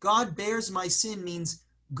 God bears my sin means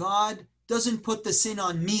God doesn't put the sin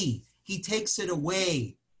on me. He takes it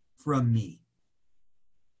away from me.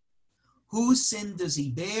 Whose sin does he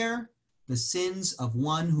bear? The sins of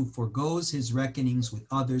one who forgoes his reckonings with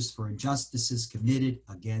others for injustices committed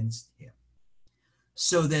against him.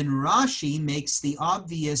 So then Rashi makes the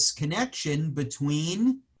obvious connection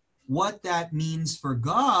between what that means for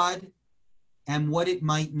God and what it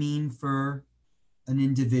might mean for an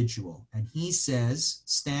individual. And he says,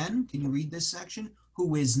 Stan, can you read this section?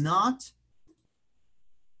 Who is not?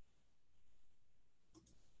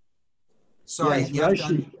 Sorry, yes,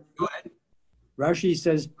 Rashi, go ahead. Rashi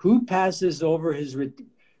says, who passes over his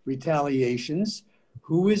retaliations,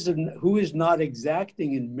 who is not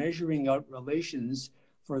exacting in measuring out relations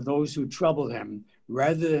for those who trouble him,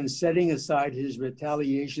 rather than setting aside his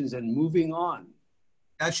retaliations and moving on.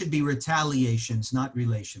 That should be retaliations, not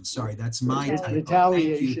relations. Sorry, that's my typo.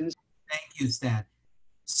 Retaliations. Thank you, Stan.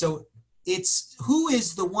 So it's who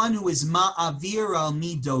is the one who is ma'avir al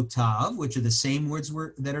midotav, which are the same words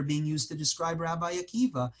that are being used to describe Rabbi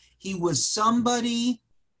Akiva. He was somebody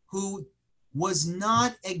who was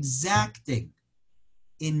not exacting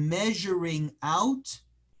in measuring out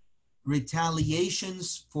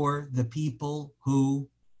retaliations for the people who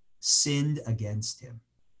sinned against him.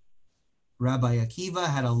 Rabbi Akiva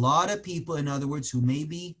had a lot of people, in other words, who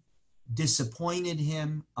maybe disappointed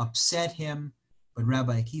him, upset him, but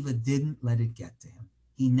Rabbi Akiva didn't let it get to him.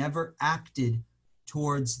 He never acted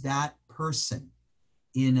towards that person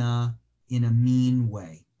in a mean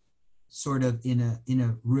way, sort of in a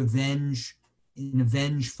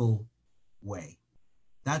vengeful way.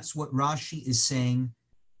 That's what Rashi is saying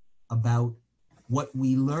about what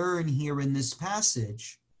we learn here in this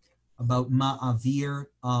passage about ma'avir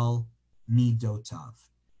al midotav.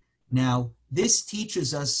 Now, this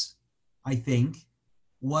teaches us, I think,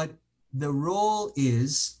 what the role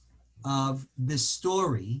is of the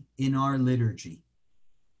story in our liturgy.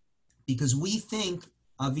 Because we think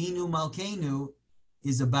Avinu Malkeinu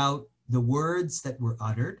is about the words that were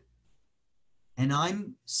uttered, and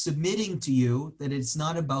I'm submitting to you that it's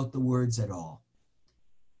not about the words at all.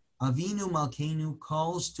 Avinu Malkeinu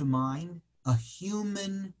calls to mind a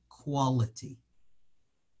human quality.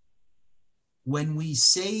 When we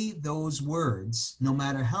say those words, no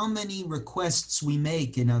matter how many requests we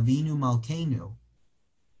make in Avinu Malkeinu,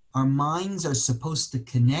 our minds are supposed to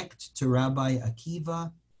connect to Rabbi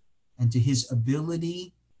Akiva and to his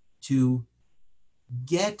ability to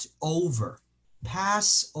get over,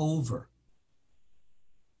 pass over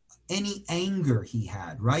any anger he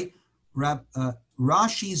had, right?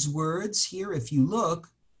 Rashi's words here, if you look,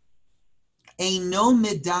 Eino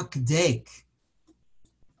medakdek.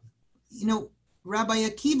 You know, Rabbi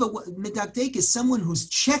Akiva, medakdek is someone who's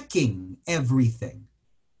checking everything.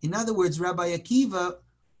 In other words, Rabbi Akiva,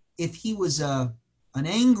 if he was an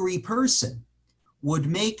angry person, would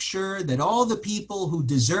make sure that all the people who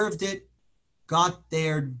deserved it got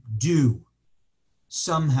their due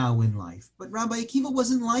somehow in life. But Rabbi Akiva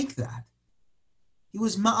wasn't like that. He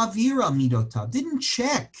was ma'avira midotav, didn't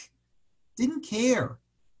check, didn't care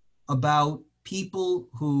about people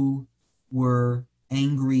who were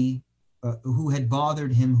angry, who had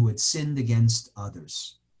bothered him, who had sinned against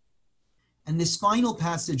others. And this final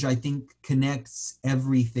passage, I think, connects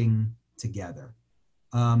everything together.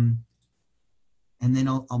 And then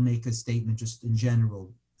I'll make a statement just in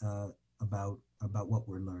general about what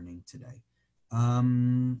we're learning today.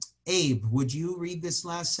 Abe, would you read this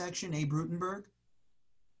last section? Abe Rutenberg?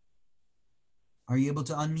 Are you able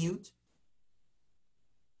to unmute?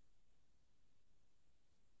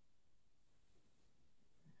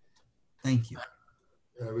 Thank you.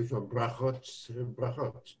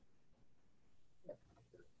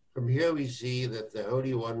 From here we see that the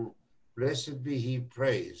Holy One, blessed be he,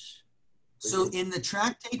 prays. So in the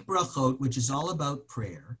tractate Brachot, which is all about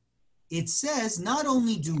prayer, it says not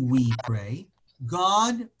only do we pray,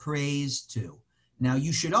 God prays too. Now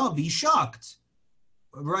you should all be shocked,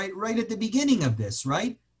 right at the beginning of this,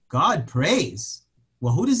 right? God prays.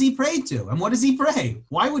 Well, who does he pray to? And what does he pray?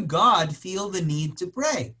 Why would God feel the need to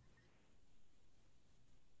pray?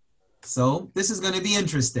 So this is going to be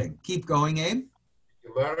interesting. Keep going, Abe.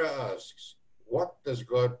 Gemara asks, what does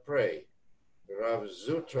God pray? Rav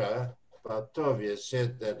Zutra Bartovia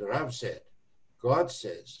said that Rav said, God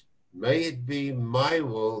says, may it be my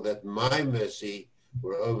will that my mercy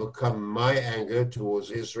will overcome my anger towards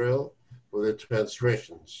Israel for the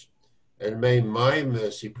transgressions, and may my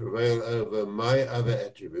mercy prevail over my other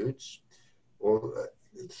attributes, or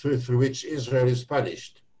through which Israel is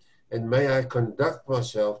punished. And may I conduct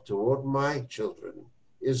myself toward my children,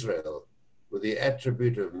 Israel, with the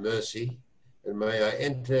attribute of mercy, and may I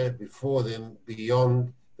enter before them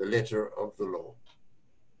beyond the letter of the law.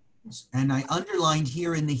 And I underlined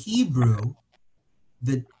here in the Hebrew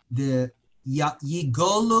the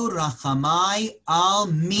Yigolu Rachamai al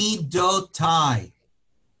Midotai.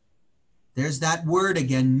 There's that word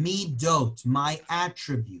again, midot, my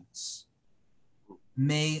attributes.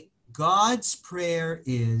 May God's prayer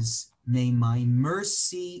is, may my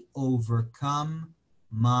mercy overcome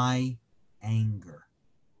my anger.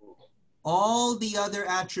 All the other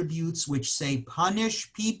attributes which say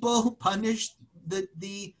punish people, punish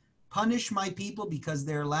my people because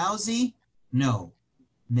they're lousy. No,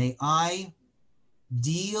 may I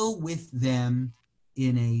deal with them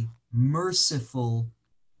in a merciful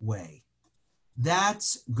way.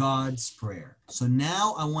 That's God's prayer. So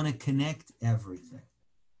now I want to connect everything.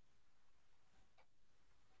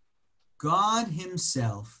 God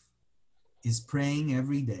himself is praying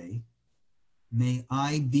every day, may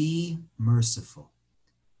I be merciful.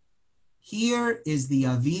 Here is the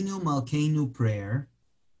Avinu Malkeinu prayer,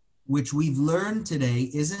 which we've learned today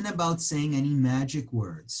isn't about saying any magic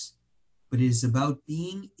words, but it is about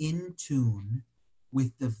being in tune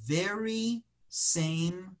with the very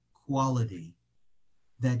same quality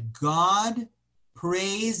that God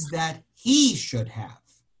prays that he should have.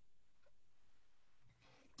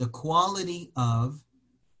 The quality of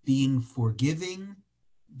being forgiving,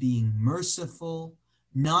 being merciful,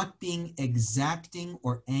 not being exacting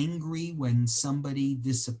or angry when somebody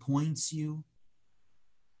disappoints you,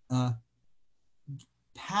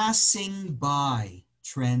 passing by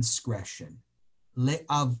transgression,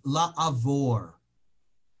 la'avor,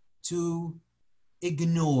 to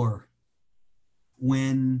ignore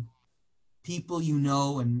when people you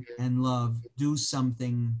know and love do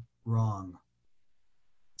something wrong.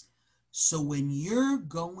 So when you're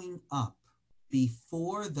going up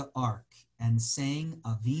before the ark and saying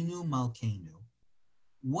Avinu Malkeinu,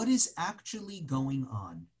 what is actually going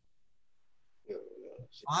on?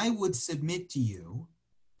 I would submit to you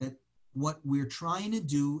that what we're trying to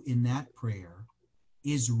do in that prayer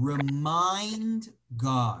is remind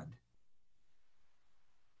God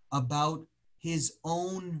about his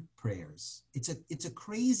own prayers. It's a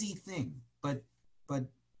crazy thing, but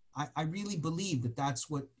I really believe that that's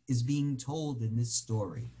what is being told in this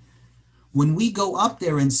story. When we go up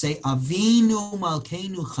there and say, Avinu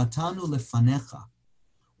Malkeinu Chatanu Lefanecha,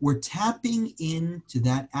 we're tapping into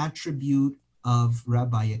that attribute of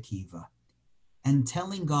Rabbi Akiva and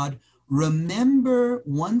telling God, remember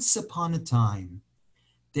once upon a time,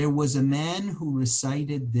 there was a man who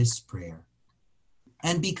recited this prayer.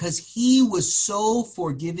 And because he was so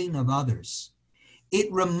forgiving of others,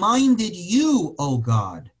 it reminded you, O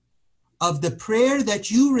God, of the prayer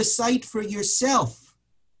that you recite for yourself.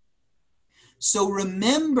 So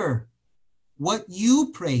remember what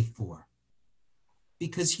you pray for.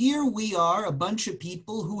 Because here we are, a bunch of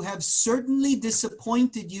people who have certainly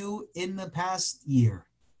disappointed you in the past year.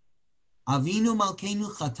 Avinu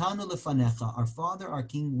Malkeinu Chatanu Lefanecha, our Father, our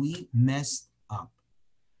King, we messed up.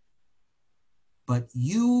 But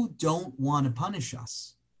you don't want to punish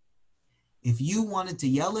us. If you wanted to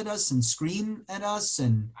yell at us and scream at us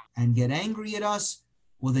and get angry at us,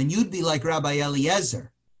 well, then you'd be like Rabbi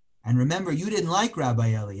Eliezer. And remember, you didn't like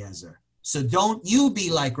Rabbi Eliezer. So don't you be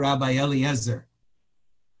like Rabbi Eliezer.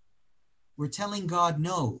 We're telling God,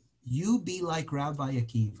 no, you be like Rabbi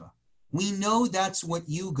Akiva. We know that's what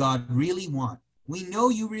you, God, really want. We know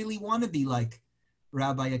you really want to be like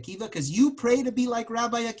Rabbi Akiva because you pray to be like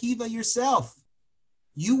Rabbi Akiva yourself.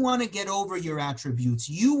 You want to get over your attributes.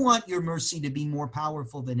 You want your mercy to be more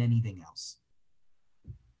powerful than anything else.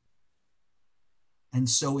 And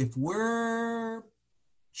so if we're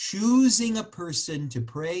choosing a person to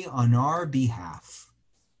pray on our behalf,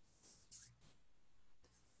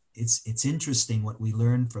 it's interesting what we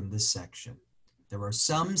learn from this section. There are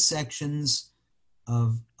some sections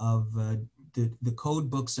of the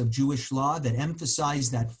code books of Jewish law that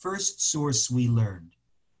emphasize that first source we learned.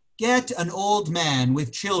 Get an old man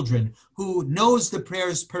with children who knows the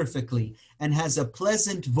prayers perfectly and has a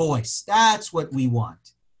pleasant voice. That's what we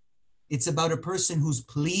want. It's about a person who's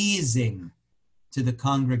pleasing to the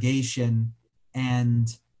congregation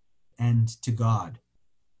and to God.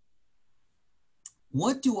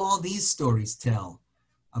 What do all these stories tell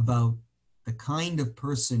about the kind of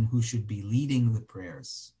person who should be leading the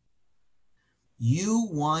prayers? You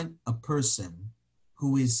want a person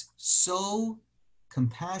who is so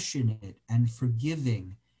compassionate and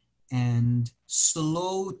forgiving and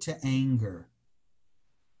slow to anger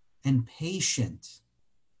and patient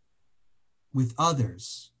with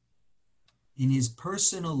others in his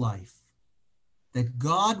personal life, that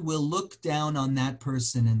God will look down on that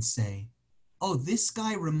person and say, oh, this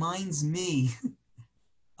guy reminds me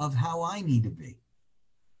of how I need to be.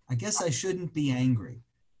 I guess I shouldn't be angry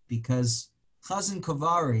because Chazan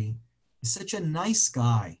Kovari is such a nice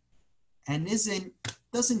guy and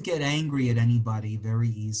doesn't get angry at anybody very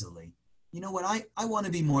easily. You know what? I want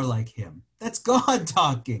to be more like him. That's God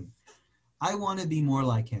talking. I want to be more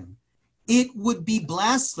like him. It would be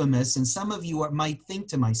blasphemous, and some of you might think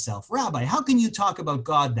to myself, Rabbi, how can you talk about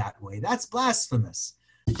God that way? That's blasphemous.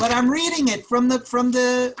 But I'm reading it from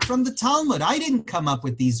the Talmud. I didn't come up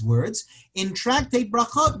with these words. In Tractate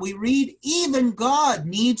Brachot, we read, even God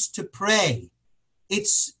needs to pray.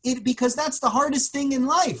 Because that's the hardest thing in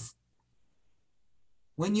life.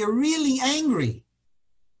 when you're really angry,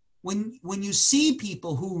 when you see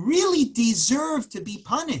people who really deserve to be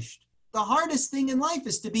punished, the hardest thing in life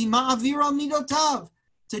is to be ma'avir al midotav,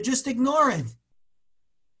 to just ignore it.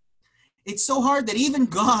 It's so hard that even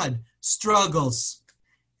God struggles.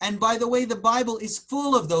 And by the way, the Bible is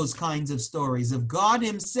full of those kinds of stories of God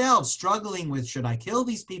himself struggling with, should I kill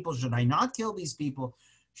these people? Should I not kill these people?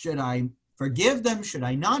 Should I forgive them? Should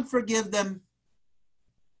I not forgive them?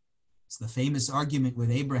 It's the famous argument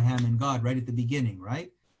with Abraham and God right at the beginning,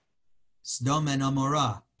 right? Sodom and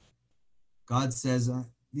Amorah. God says,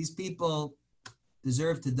 these people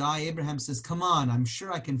deserve to die. Abraham says, come on, I'm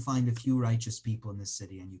sure I can find a few righteous people in this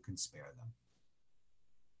city and you can spare them.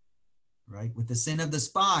 Right? With the sin of the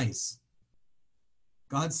spies.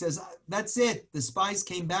 God says, that's it. The spies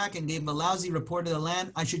came back and gave a lousy report of the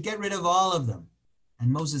land. I should get rid of all of them.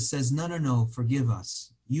 And Moses says, no, forgive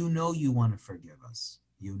us. You know you want to forgive us.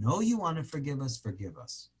 You know you want to forgive us, forgive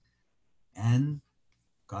us. And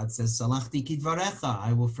God says, Salachti kidvarecha,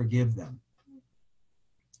 I will forgive them.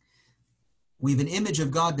 We have an image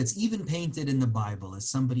of God that's even painted in the Bible as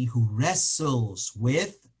somebody who wrestles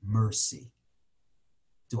with mercy.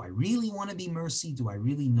 Do I really want to be mercy? Do I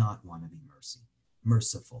really not want to be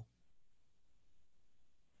merciful?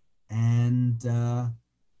 And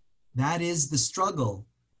that is the struggle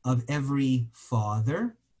of every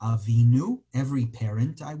father, Avinu, every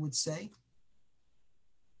parent, I would say.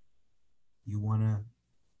 You want to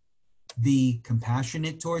be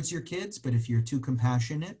compassionate towards your kids, but if you're too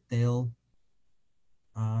compassionate, they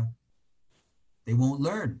won't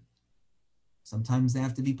learn. Sometimes they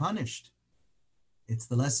have to be punished. It's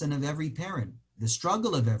the lesson of every parent, the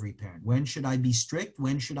struggle of every parent. When should I be strict?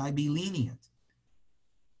 When should I be lenient?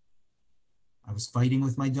 I was fighting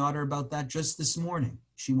with my daughter about that just this morning.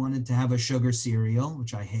 She wanted to have a sugar cereal,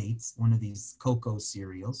 which I hate, one of these cocoa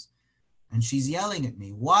cereals. And she's yelling at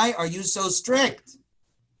me, why are you so strict?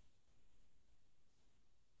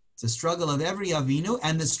 It's a struggle of every Avinu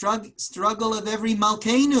and the struggle of every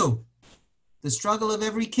Malkeinu, the struggle of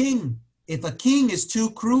every king. If a king is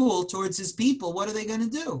too cruel towards his people, what are they going to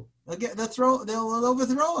do? They'll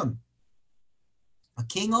overthrow him. A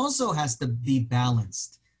king also has to be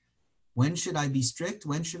balanced. When should I be strict?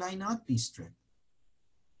 When should I not be strict?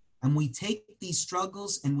 And we take these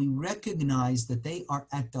struggles and we recognize that they are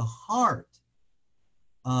at the heart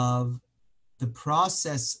of the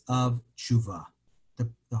process of tshuva,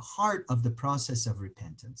 the heart of the process of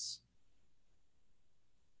repentance.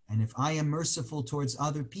 And if I am merciful towards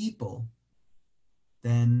other people,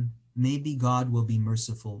 then maybe God will be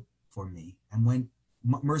merciful for me and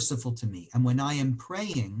merciful to me. And when I am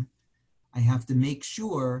praying, I have to make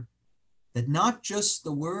sure that not just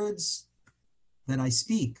the words that I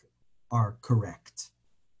speak are correct,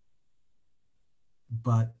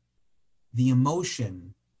 but the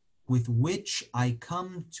emotion with which I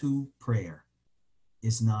come to prayer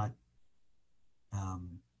is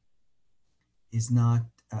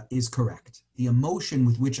correct. The emotion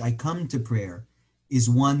with which I come to prayer is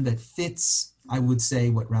one that fits, I would say,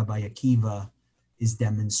 what Rabbi Akiva is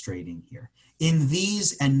demonstrating here in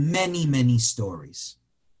these and many, many stories.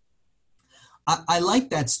 I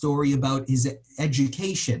like that story about his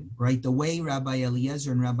education, right? The way Rabbi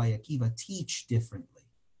Eliezer and Rabbi Akiva teach differently.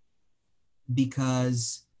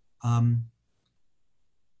 Because I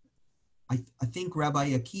think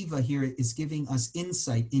Rabbi Akiva here is giving us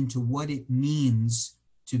insight into what it means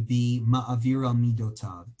to be ma'avir al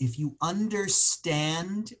midotav. If you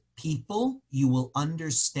understand people, you will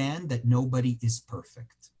understand that nobody is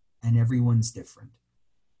perfect and everyone's different.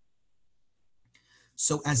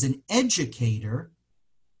 So as an educator,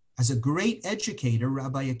 as a great educator,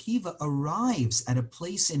 Rabbi Akiva arrives at a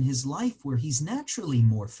place in his life where he's naturally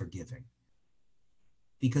more forgiving.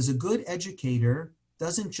 Because a good educator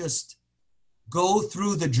doesn't just go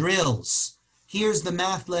through the drills. Here's the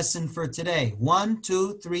math lesson for today. 1,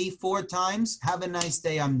 2, 3, 4 times. Have a nice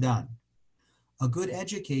day, I'm done. A good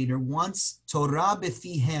educator wants Torah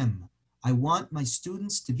befihem. I want my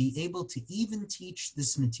students to be able to even teach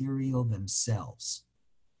this material themselves.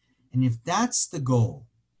 And if that's the goal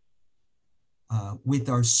with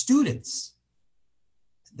our students,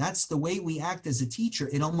 that's the way we act as a teacher.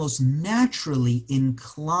 It almost naturally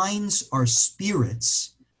inclines our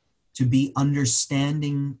spirits to be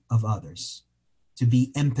understanding of others, to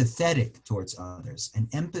be empathetic towards others. And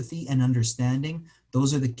empathy and understanding,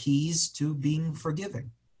 those are the keys to being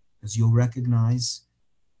forgiving, because you'll recognize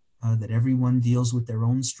that everyone deals with their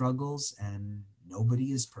own struggles and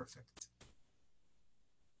nobody is perfect.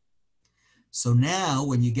 So now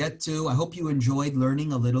when you get to, I hope you enjoyed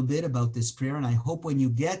learning a little bit about this prayer, and I hope when you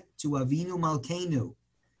get to Avinu Malkeinu,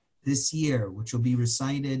 this year, which will be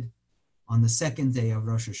recited on the second day of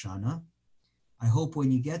Rosh Hashanah, I hope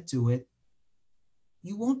when you get to it,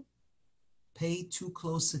 you won't pay too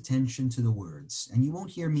close attention to the words. And you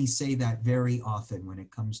won't hear me say that very often when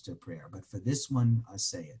it comes to prayer, but for this one, I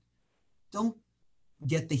say it. Don't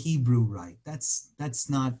get the Hebrew right. That's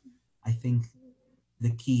not, I think,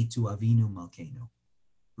 the key to Avinu Malkeinu.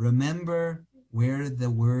 Remember where the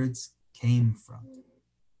words came from.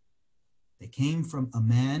 They came from a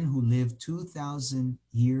man who lived 2,000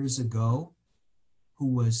 years ago, who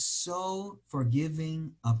was so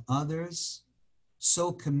forgiving of others,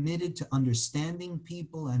 so committed to understanding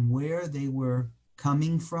people and where they were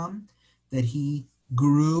coming from, that he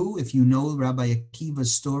grew, if you know Rabbi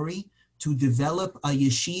Akiva's story, to develop a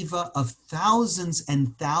yeshiva of thousands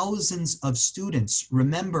and thousands of students.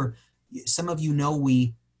 Remember, some of you know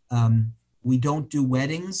we don't do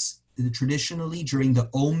weddings traditionally during the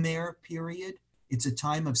Omer period. It's a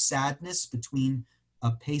time of sadness between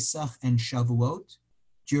Pesach and Shavuot.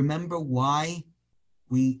 Do you remember why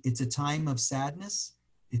it's a time of sadness?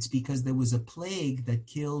 It's because there was a plague that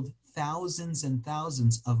killed thousands and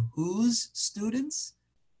thousands of whose students?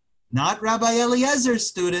 Not Rabbi Eliezer's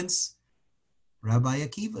students, Rabbi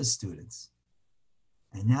Akiva's students.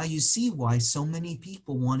 And now you see why so many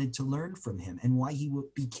people wanted to learn from him and why he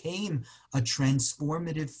became a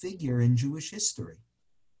transformative figure in Jewish history.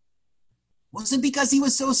 It wasn't because he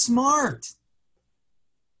was so smart.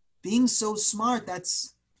 Being so smart,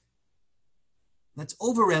 that's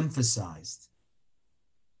overemphasized.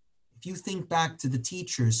 If you think back to the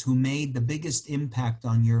teachers who made the biggest impact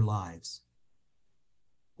on your lives,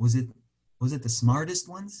 was it the smartest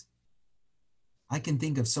ones? I can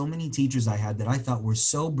think of so many teachers I had that I thought were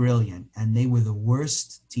so brilliant, and they were the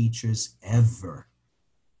worst teachers ever.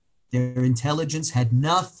 Their intelligence had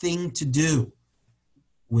nothing to do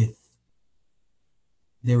with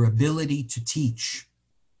their ability to teach.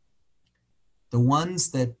 The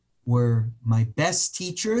ones that were my best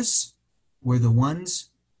teachers were the ones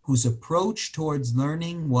whose approach towards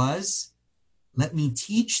learning was, let me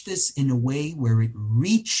teach this in a way where it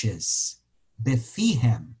reaches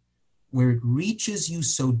befihem, where it reaches you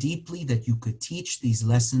so deeply that you could teach these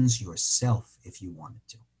lessons yourself if you wanted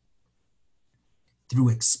to. Through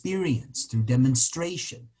experience, through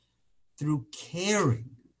demonstration, through caring.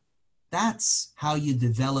 That's how you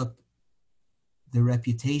develop the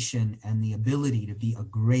reputation and the ability to be a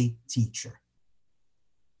great teacher.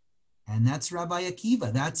 And that's Rabbi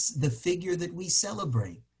Akiva. That's the figure that we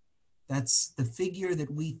celebrate. That's the figure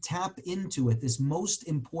that we tap into at this most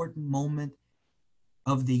important moment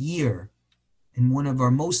of the year. In one of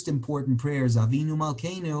our most important prayers, Avinu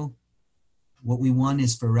Malkeinu, what we want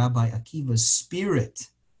is for Rabbi Akiva's spirit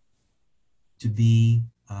to be,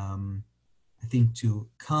 I think, to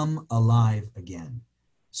come alive again.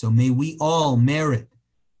 So may we all merit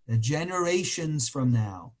that generations from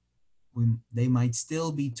now, they might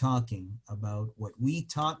still be talking about what we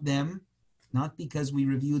taught them, not because we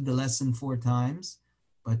reviewed the lesson 4 times,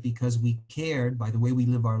 but because we cared by the way we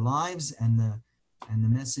live our lives and the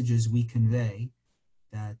messages we convey,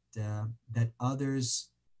 that others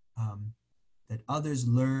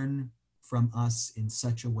learn from us in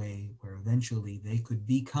such a way where eventually they could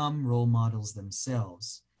become role models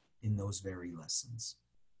themselves in those very lessons.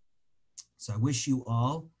 So I wish you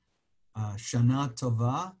all Shana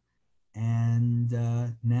Tova, and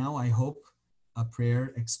now I hope a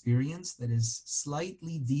prayer experience that is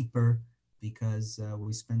slightly deeper because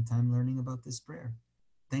we spent time learning about this prayer.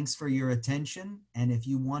 Thanks for your attention. And if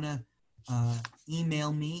you want to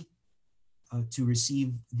email me to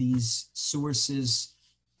receive these sources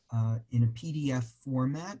in a PDF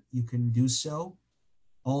format, you can do so.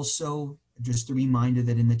 Also, just a reminder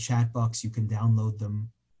that in the chat box, you can download them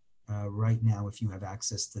right now if you have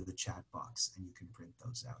access to the chat box, and you can print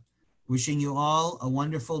those out. Wishing you all a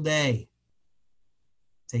wonderful day.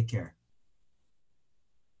 Take care.